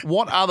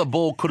 What other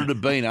ball could it have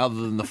been other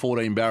than the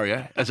 14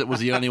 barrier, as it was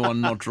the only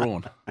one not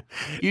drawn?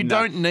 You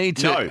don't need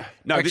to.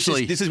 No,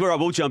 actually. This is where I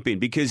will jump in,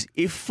 because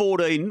if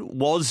 14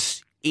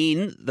 was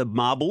in the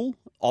marble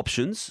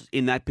options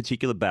in that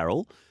particular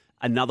barrel,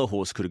 another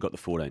horse could have got the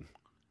 14.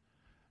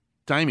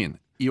 Damien,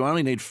 you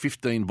only need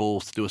 15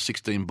 balls to do a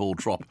 16 ball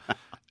drop.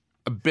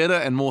 A better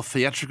and more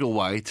theatrical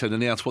way to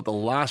announce what the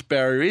last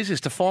barrier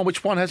is to find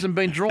which one hasn't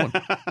been drawn.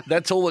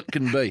 That's all it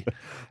can be.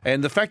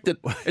 And the fact that,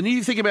 and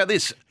you think about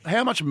this,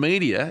 how much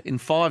media in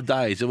 5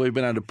 days have we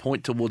been able to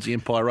point towards the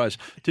Empire Rose?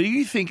 Do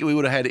you think we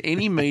would have had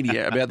any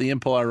media about the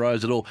Empire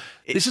Rose at all?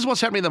 This is what's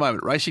happening at the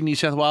moment. Racing New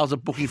South Wales are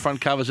booking front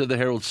covers of the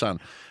Herald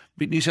Sun.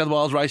 New South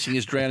Wales Racing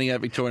is drowning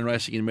out Victorian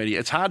Racing in media.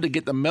 It's hard to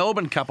get the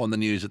Melbourne Cup on the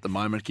news at the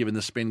moment, given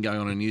the spin going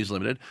on in News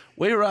Limited.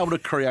 We were able to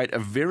create a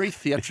very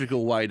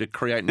theatrical way to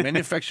create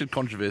manufactured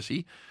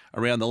controversy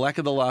around the lack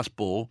of the last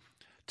ball,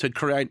 to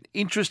create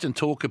interest and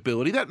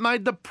talkability. That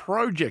made the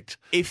project.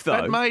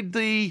 That made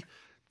the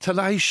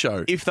Today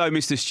Show. If though,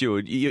 Mr.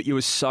 Stewart, you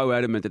were so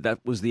adamant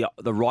that was the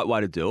right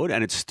way to do it,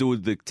 and it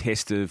stood the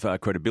test of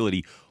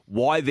credibility,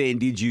 why then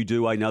did you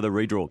do another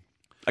redraw?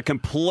 A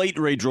complete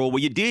redraw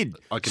where you did,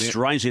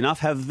 strangely enough,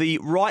 have the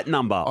right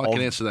number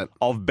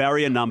of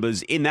barrier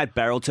numbers in that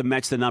barrel to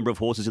match the number of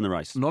horses in the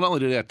race. Not only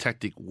did our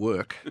tactic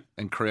work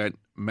and create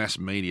mass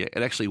media,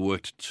 it actually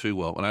worked too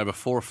well. And over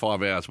 4 or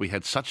 5 hours, we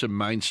had such a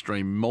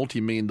mainstream,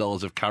 multi-million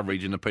dollars of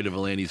coverage in the Peter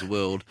V'landys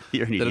world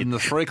that in the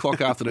 3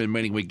 o'clock afternoon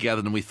meeting, we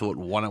gathered and we thought,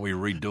 why don't we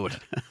redo it?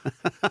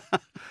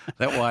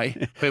 That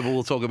way, people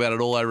will talk about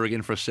it all over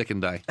again for a second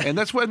day. And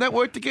that's when that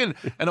worked again.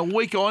 And a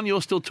week on,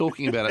 you're still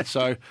talking about it.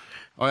 So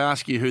I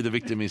ask you who the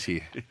victim is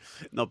here.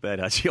 Not bad,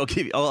 Archie.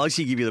 I'll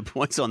actually give you the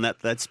points on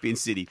that Spin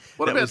City.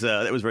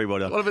 That was very well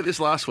done. What about this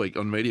last week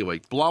on Media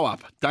Week? Blow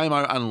up.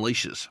 Damo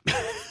unleashes.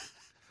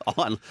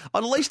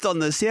 Unleashed on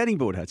the sounding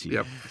board, Hutchie.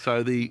 Yep.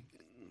 So the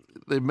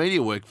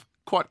Media Week,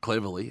 quite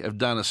cleverly, have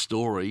done a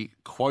story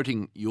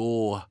quoting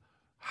your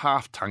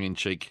half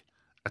tongue-in-cheek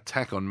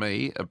attack on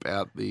me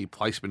about the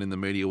placement in the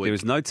Media Week. There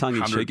was no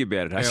tongue-in-cheek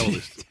about it,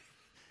 actually.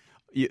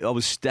 I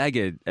was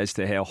staggered as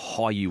to how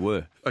high you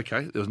were.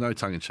 Okay, there was no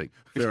tongue-in-cheek.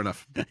 Fair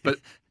enough. But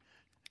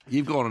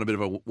you've gone on a bit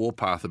of a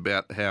warpath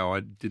about how I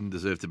didn't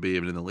deserve to be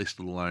even in the list,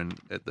 let alone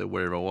at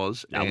wherever I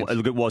was.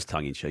 Look, it was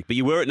tongue-in-cheek, but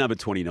you were at number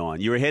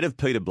 29. You were ahead of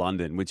Peter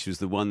Blunden, which was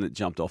the one that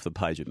jumped off the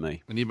page at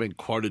me. And you've been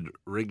quoted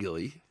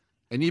regularly,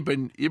 and you've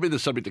been the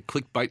subject of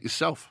clickbait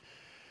yourself.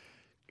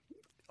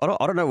 I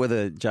don't know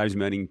whether James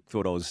Manning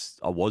thought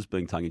I was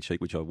being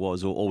tongue-in-cheek, which I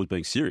was, or was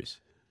being serious.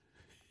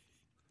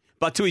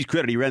 But to his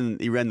credit, he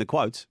ran the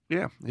quotes.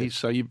 Yeah,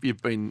 so you've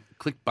been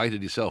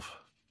clickbaited yourself.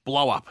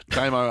 Blow up.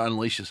 Damo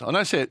unleashes. I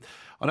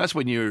know it's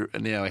when you're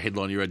now a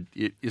headline, you're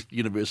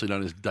universally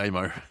known as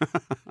Damo.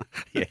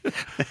 Yeah.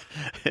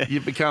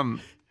 You've become,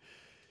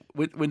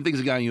 when things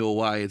are going your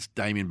way, it's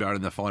Damien Barrett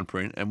in the fine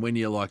print. And when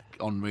you're like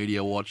on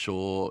Media Watch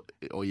or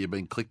you've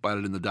been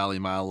clickbaited in the Daily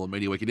Mail or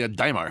Media Week, you're now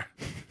Damo.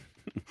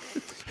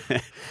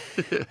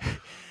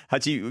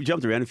 Hutchie, we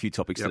jumped around a few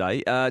topics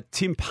today.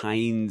 Tim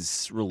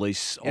Paine's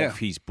release of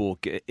his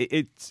book,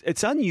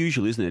 it's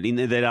unusual, isn't it? In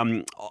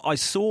that I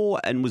saw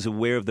and was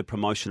aware of the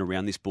promotion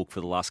around this book for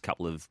the last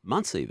couple of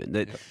months even.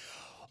 That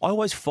I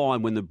always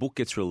find when the book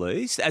gets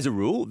released, as a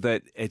rule,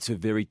 that it's a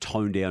very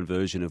toned-down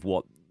version of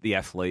what the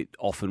athlete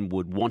often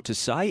would want to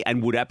say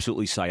and would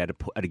absolutely say at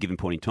a given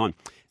point in time.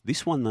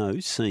 This one, though,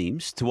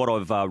 seems, to what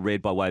I've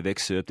read by way of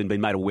excerpt and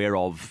been made aware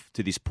of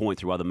to this point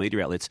through other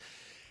media outlets,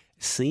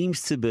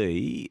 seems to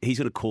be he's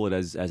going to call it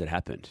as it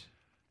happened.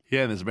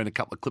 Yeah, and there's been a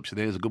couple of clips in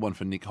there. There's a good one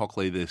for Nick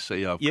Hockley, the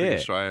CEO of Cricket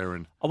Australia.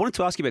 And I wanted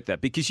to ask you about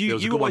that because you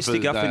always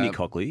stick up for Nick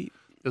Hockley.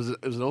 There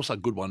was also a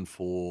good one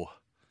for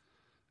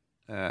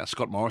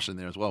Scott Morrison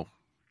there as well.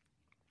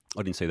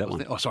 I didn't see that one.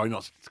 There? Oh, sorry,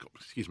 not Scott.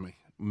 Excuse me.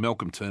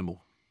 Malcolm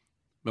Turnbull.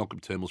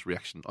 Malcolm Turnbull's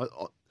reaction.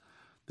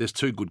 There's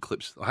 2 good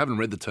clips. I haven't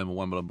read the Turnbull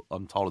one, but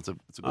I'm told it's a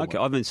good one. Okay,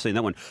 I haven't seen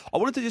that one. I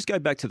wanted to just go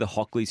back to the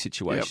Hockley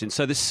situation. Yep.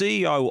 So the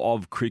CEO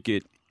of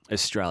Cricket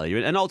Australia,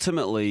 and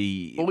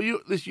ultimately... Well,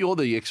 you're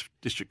the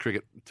ex-district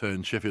cricket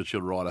turned Sheffield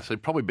Shield writer, so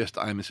probably best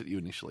to aim this at you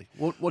initially.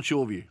 What's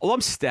your view? Well,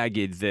 I'm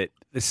staggered that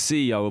the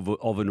CEO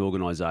of an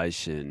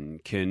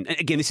organisation can... And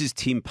again, this is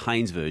Tim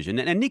Paine's version,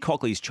 and Nick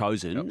Hockley's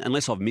chosen,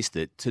 unless I've missed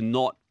it, to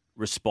not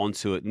respond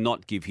to it,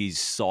 not give his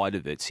side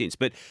of it since.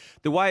 But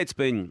the way it's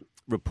been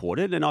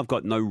reported, and I've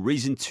got no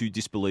reason to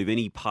disbelieve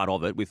any part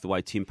of it with the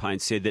way Tim Paine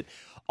said that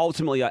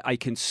ultimately a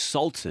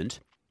consultant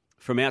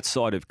from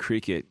outside of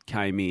cricket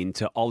came in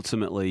to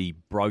ultimately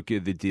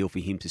broker the deal for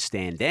him to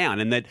stand down,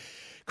 and that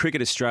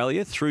Cricket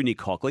Australia, through Nick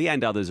Hockley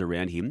and others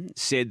around him,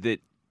 said that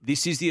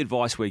this is the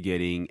advice we're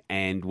getting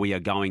and we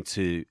are going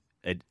to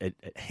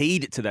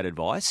heed to that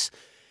advice,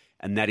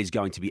 and that is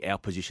going to be our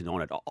position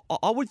on it.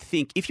 I would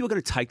think if you were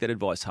going to take that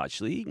advice,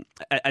 Hutchley,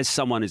 as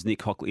someone as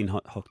Nick Hockley, in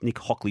Nick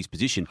Hockley's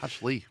position,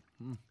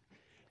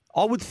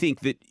 I would think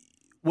that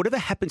whatever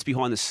happens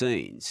behind the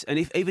scenes,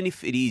 and even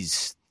if it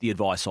is the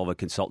advice of a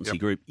consultancy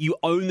group, you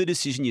own the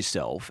decision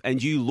yourself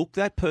and you look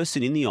that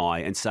person in the eye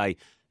and say,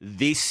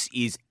 this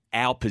is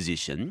our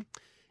position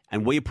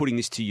and we are putting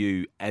this to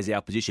you as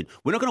our position.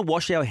 We're not going to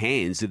wash our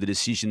hands of the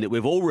decision that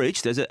we've all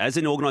reached as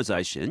an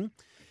organisation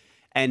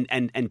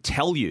and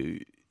tell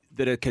you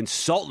that a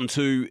consultant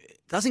who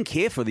doesn't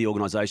care for the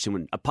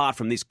organisation, apart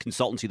from this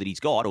consultancy that he's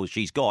got or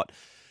she's got,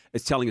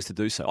 is telling us to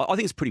do so. I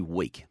think it's pretty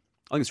weak.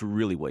 I think it's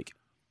really weak.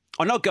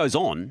 I know it goes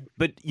on,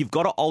 but you've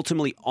got to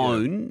ultimately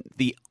own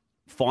the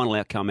final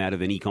outcome out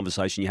of any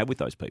conversation you have with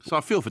those people. So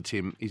I feel for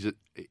Tim.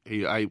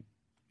 He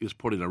was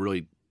put in a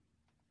really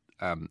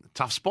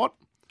tough spot,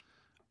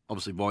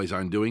 obviously by his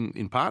own doing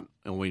in part,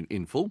 or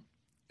in full.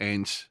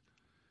 And,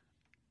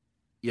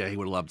 he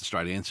would have loved a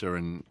straight answer,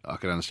 and I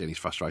can understand his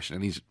frustration.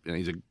 And he's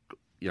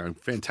a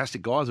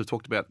fantastic guy, as I've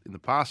talked about in the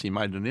past. He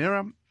made an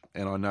error,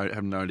 and I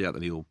have no doubt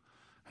that he'll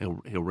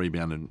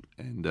rebound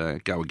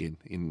and go again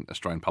in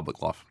Australian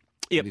public life.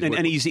 Yep,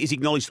 and he's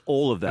acknowledged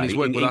all of that,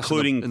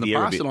 including in the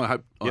past, and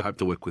I hope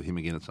to work with him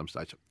again at some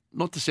stage.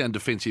 Not to sound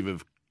defensive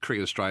of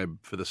Cricket Australia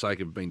for the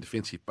sake of being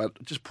defensive,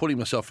 but just putting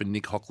myself in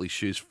Nick Hockley's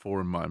shoes for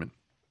a moment.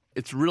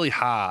 It's really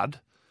hard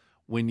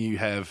when you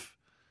have.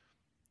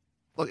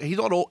 Look, he's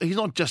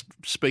not just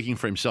speaking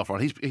for himself,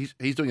 right?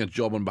 He's doing a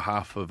job on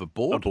behalf of a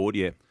board. A board,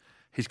 yeah.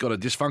 He's got a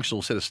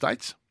dysfunctional set of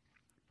states.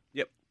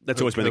 Yep.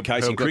 That's always been the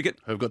case in cricket.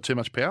 Who've got too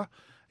much power.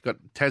 Got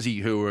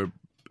Tassie, who are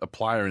a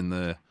player in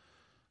the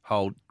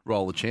whole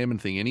role of chairman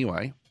thing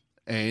anyway.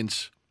 And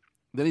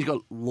then he's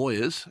got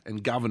lawyers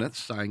and governance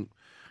saying,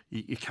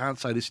 you can't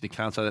say this and you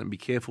can't say that and be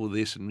careful with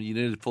this and you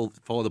need to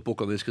follow the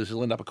book on this because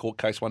he'll end up a court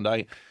case one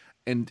day.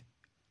 And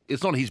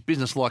it's not his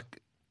business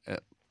like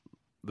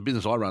the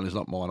business I run is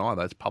not mine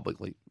either. It's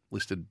publicly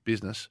listed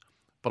business.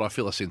 But I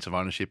feel a sense of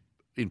ownership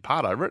in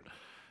part over it.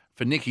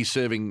 For Nick, he's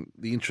serving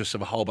the interests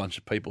of a whole bunch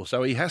of people.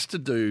 So he has to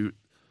do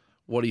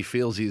what he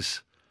feels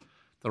is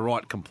the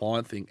right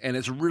compliant thing. And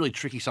it's really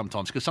tricky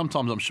sometimes because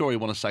sometimes I'm sure he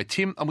want to say,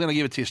 Tim, I'm going to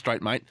give it to you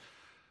straight, mate.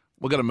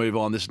 We're going to move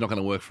on. This is not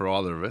going to work for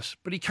either of us.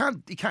 But he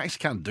can't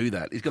do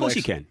that. He's got Of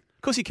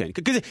course he can.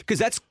 Because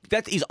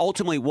that is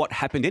ultimately what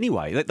happened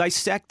anyway. They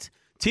sacked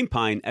Tim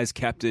Payne as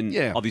captain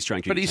of the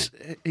Australian cricket team.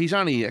 But he's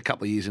only a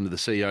couple of years into the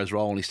CEO's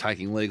role and he's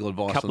taking legal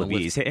advice. A couple of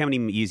years. How many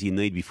years do you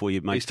need before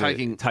you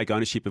take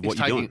ownership of what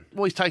you're doing?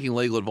 Well, he's taking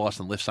legal advice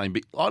on the left saying,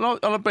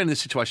 I've been in this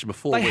situation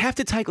before. They have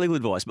to take legal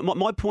advice. But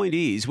my point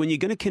is, when you're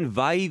going to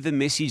convey the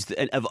message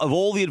of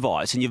all the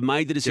advice and you've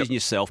made the decision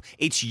yourself,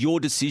 it's your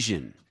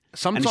decision.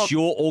 And it's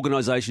your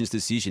organisation's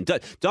decision.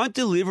 Don't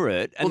deliver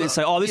it and then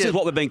say, this is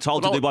what we're being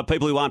told to do by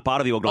people who aren't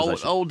part of the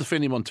organisation. I'll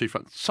defend him on two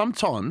fronts.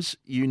 Sometimes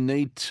you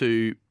need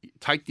to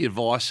take the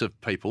advice of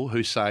people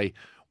who say,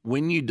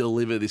 when you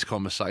deliver this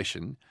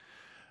conversation,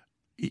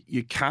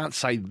 you can't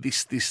say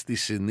this,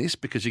 and this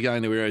because you're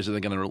going to areas that are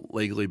going to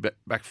legally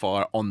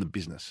backfire on the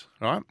business,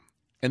 right?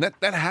 And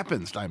that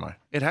happens, Damo.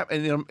 It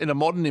happens in a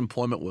modern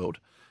employment world.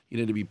 You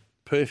need to be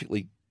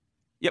perfectly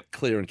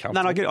clear and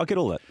comfortable. No, I get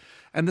all that.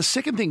 And the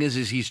second thing is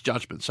his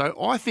judgment. So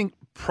I think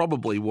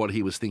probably what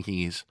he was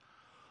thinking is,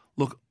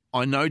 look,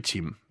 I know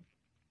Tim.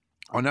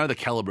 I know the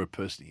calibre of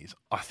person he is.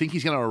 I think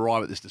he's going to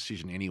arrive at this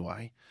decision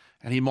anyway,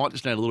 and he might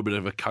just need a little bit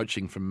of a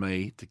coaching from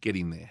me to get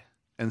him there.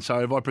 And so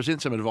if I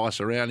present some advice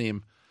around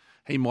him,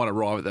 he might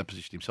arrive at that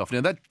position himself.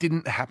 Now, that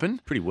didn't happen.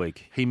 Pretty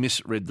weak. He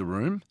misread the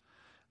room.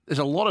 There's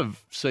a lot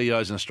of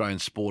CEOs in Australian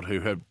sport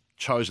who have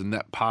chosen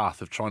that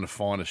path of trying to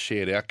find a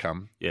shared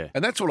outcome. Yeah.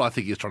 And that's what I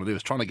think he was trying to do,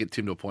 is trying to get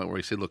Tim to a point where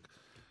he said, look,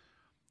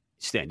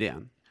 stand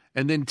down.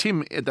 And then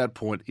Tim, at that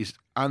point, is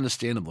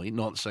understandably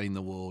not seeing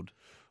the world.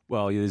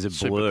 Well, there's a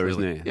blur,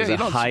 isn't there? Yeah, there's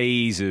a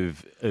haze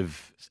of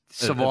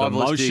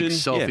survivalistic,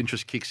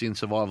 self-interest kicks in,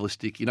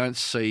 survivalistic. You don't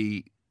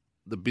see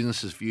the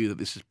business's view that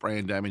this is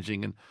brand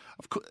damaging. And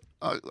of course,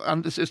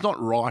 it's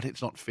not right,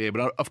 it's not fair,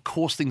 but of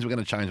course things were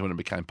going to change when it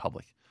became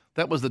public.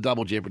 That was the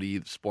double jeopardy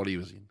spot he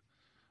was in.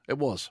 It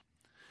was.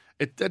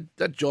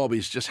 That job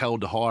is just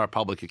held to higher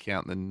public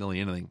account than nearly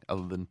anything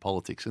other than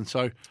politics. And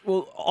so...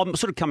 Well, I'm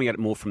sort of coming at it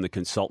more from the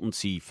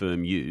consultancy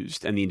firm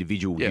used and the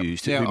individual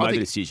used who made the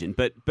decision.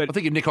 But I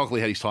think if Nick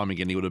Hockley had his time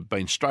again, he would have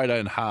been straighter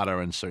and harder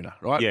and sooner,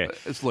 right? Yeah.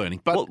 It's learning.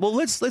 But well,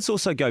 let's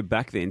also go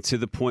back then to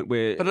the point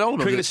where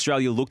Cricket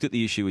Australia looked at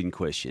the issue in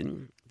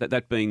question,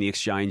 that being the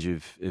exchange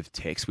of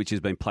text, which has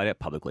been played out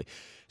publicly.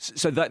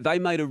 So they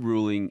made a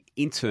ruling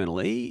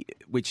internally,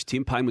 which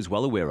Tim Payne was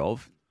well aware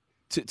of,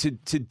 to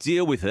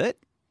deal with it.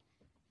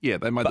 Yeah,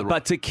 they made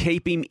but to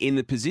keep him in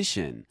the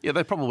position. Yeah,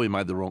 they probably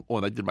made the wrong, or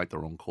they did make the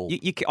wrong call.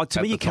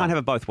 To me, you can't have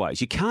it both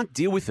ways. You can't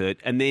deal with it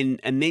and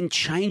then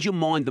change your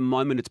mind the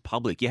moment it's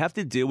public. You have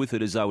to deal with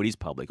it as though it is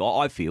public,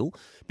 I feel,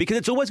 because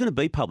it's always going to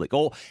be public.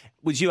 Or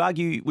would you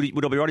argue,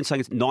 would I be right in saying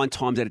it's 9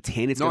 times out of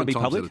 10 it's going to be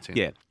public? 9 times out of 10.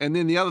 Yeah. And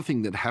then the other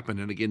thing that happened,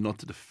 and again, not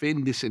to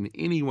defend this in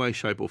any way,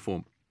 shape or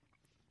form,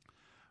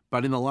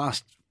 but in the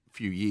last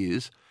few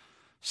years,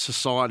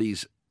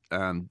 society's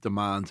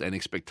demands and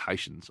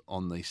expectations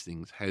on these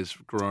things has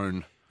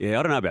grown. Yeah,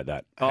 I don't know about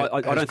that.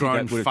 I don't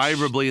grown think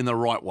favourably in the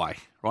right way,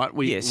 right?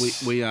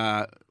 Yes. We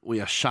are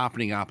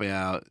sharpening up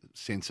our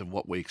sense of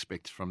what we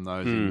expect from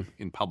those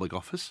in public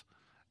office,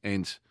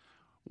 and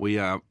we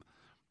are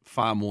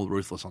far more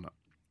ruthless on it.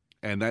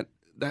 And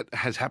that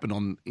has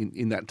happened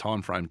in that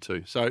time frame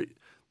too. So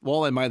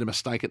while they made a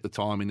mistake at the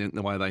time in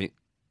the way they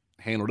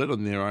handled it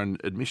on their own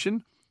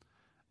admission,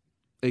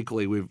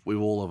 equally we've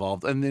all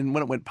evolved. And then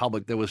when it went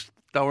public, they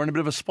were in a bit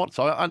of a spot.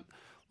 So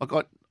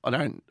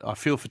I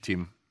feel for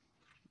Tim,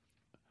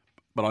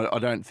 but I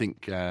don't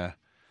think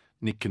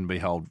Nick can be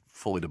held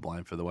fully to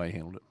blame for the way he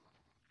handled it.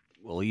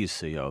 Well, he is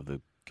CEO of the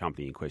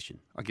company in question.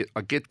 I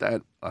get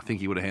that. I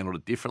think he would have handled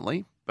it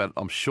differently, but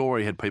I'm sure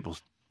he had people.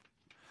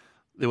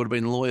 There would have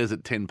been lawyers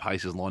at 10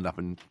 paces lined up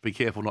and be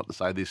careful not to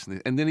say this and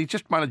this. And then he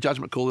just made a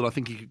judgment call that I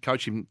think he could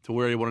coach him to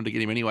where he wanted to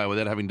get him anyway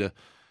without having to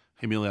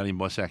humiliate him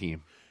by sacking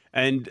him.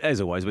 And as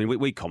always, I mean,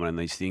 we comment on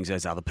these things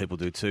as other people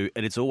do too,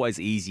 and it's always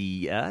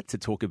easy to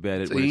talk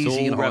about it when it's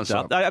all wrapped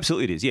up. No,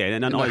 absolutely, it is. Yeah,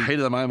 in the heat of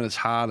the moment, it's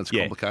hard, it's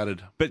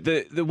complicated. But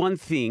the one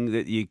thing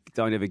that you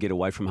don't ever get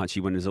away from,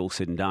 Hutchie, when it's all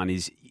said and done,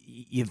 is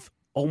you've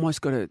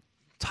almost got to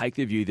take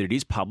the view that it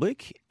is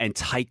public and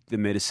take the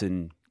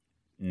medicine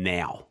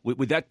now.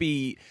 Would that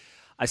be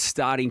a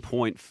starting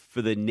point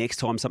for the next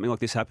time something like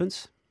this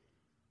happens?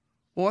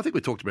 Well, I think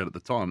we talked about it at the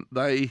time.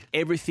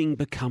 Everything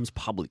becomes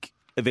public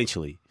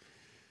eventually.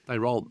 They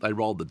rolled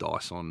the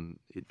dice on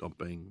it not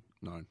being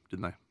known,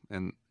 didn't they?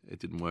 And it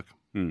didn't work.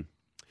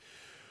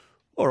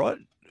 All right.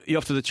 You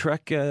off to the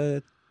track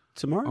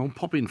tomorrow? I'll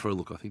pop in for a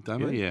look, I think,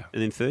 Damo. Yeah.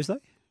 And then Thursday?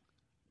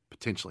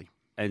 Potentially.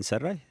 And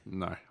Saturday?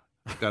 No.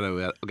 I'll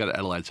go to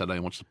Adelaide Saturday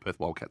and watch the Perth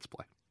Wildcats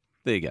play.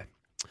 There you go.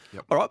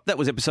 Yep. All right, that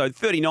was episode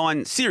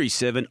 39, Series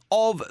 7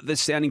 of the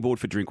Sounding Board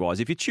for Drinkwise.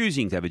 If you're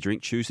choosing to have a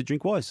drink, choose to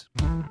drink wise.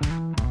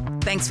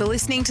 Thanks for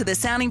listening to the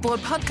Sounding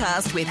Board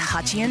podcast with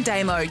Hutchie and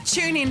Damo.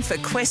 Tune in for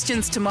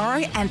questions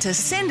tomorrow, and to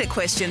send a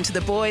question to the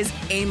boys,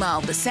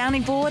 email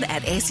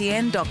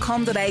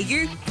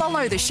thesoundingboard@sen.com.au,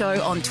 follow the show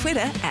on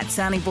Twitter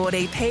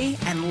 @soundingboardep,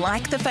 and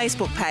like the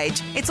Facebook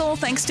page. It's all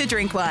thanks to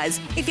Drinkwise.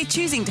 If you're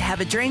choosing to have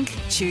a drink,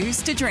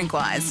 choose to drink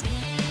wise.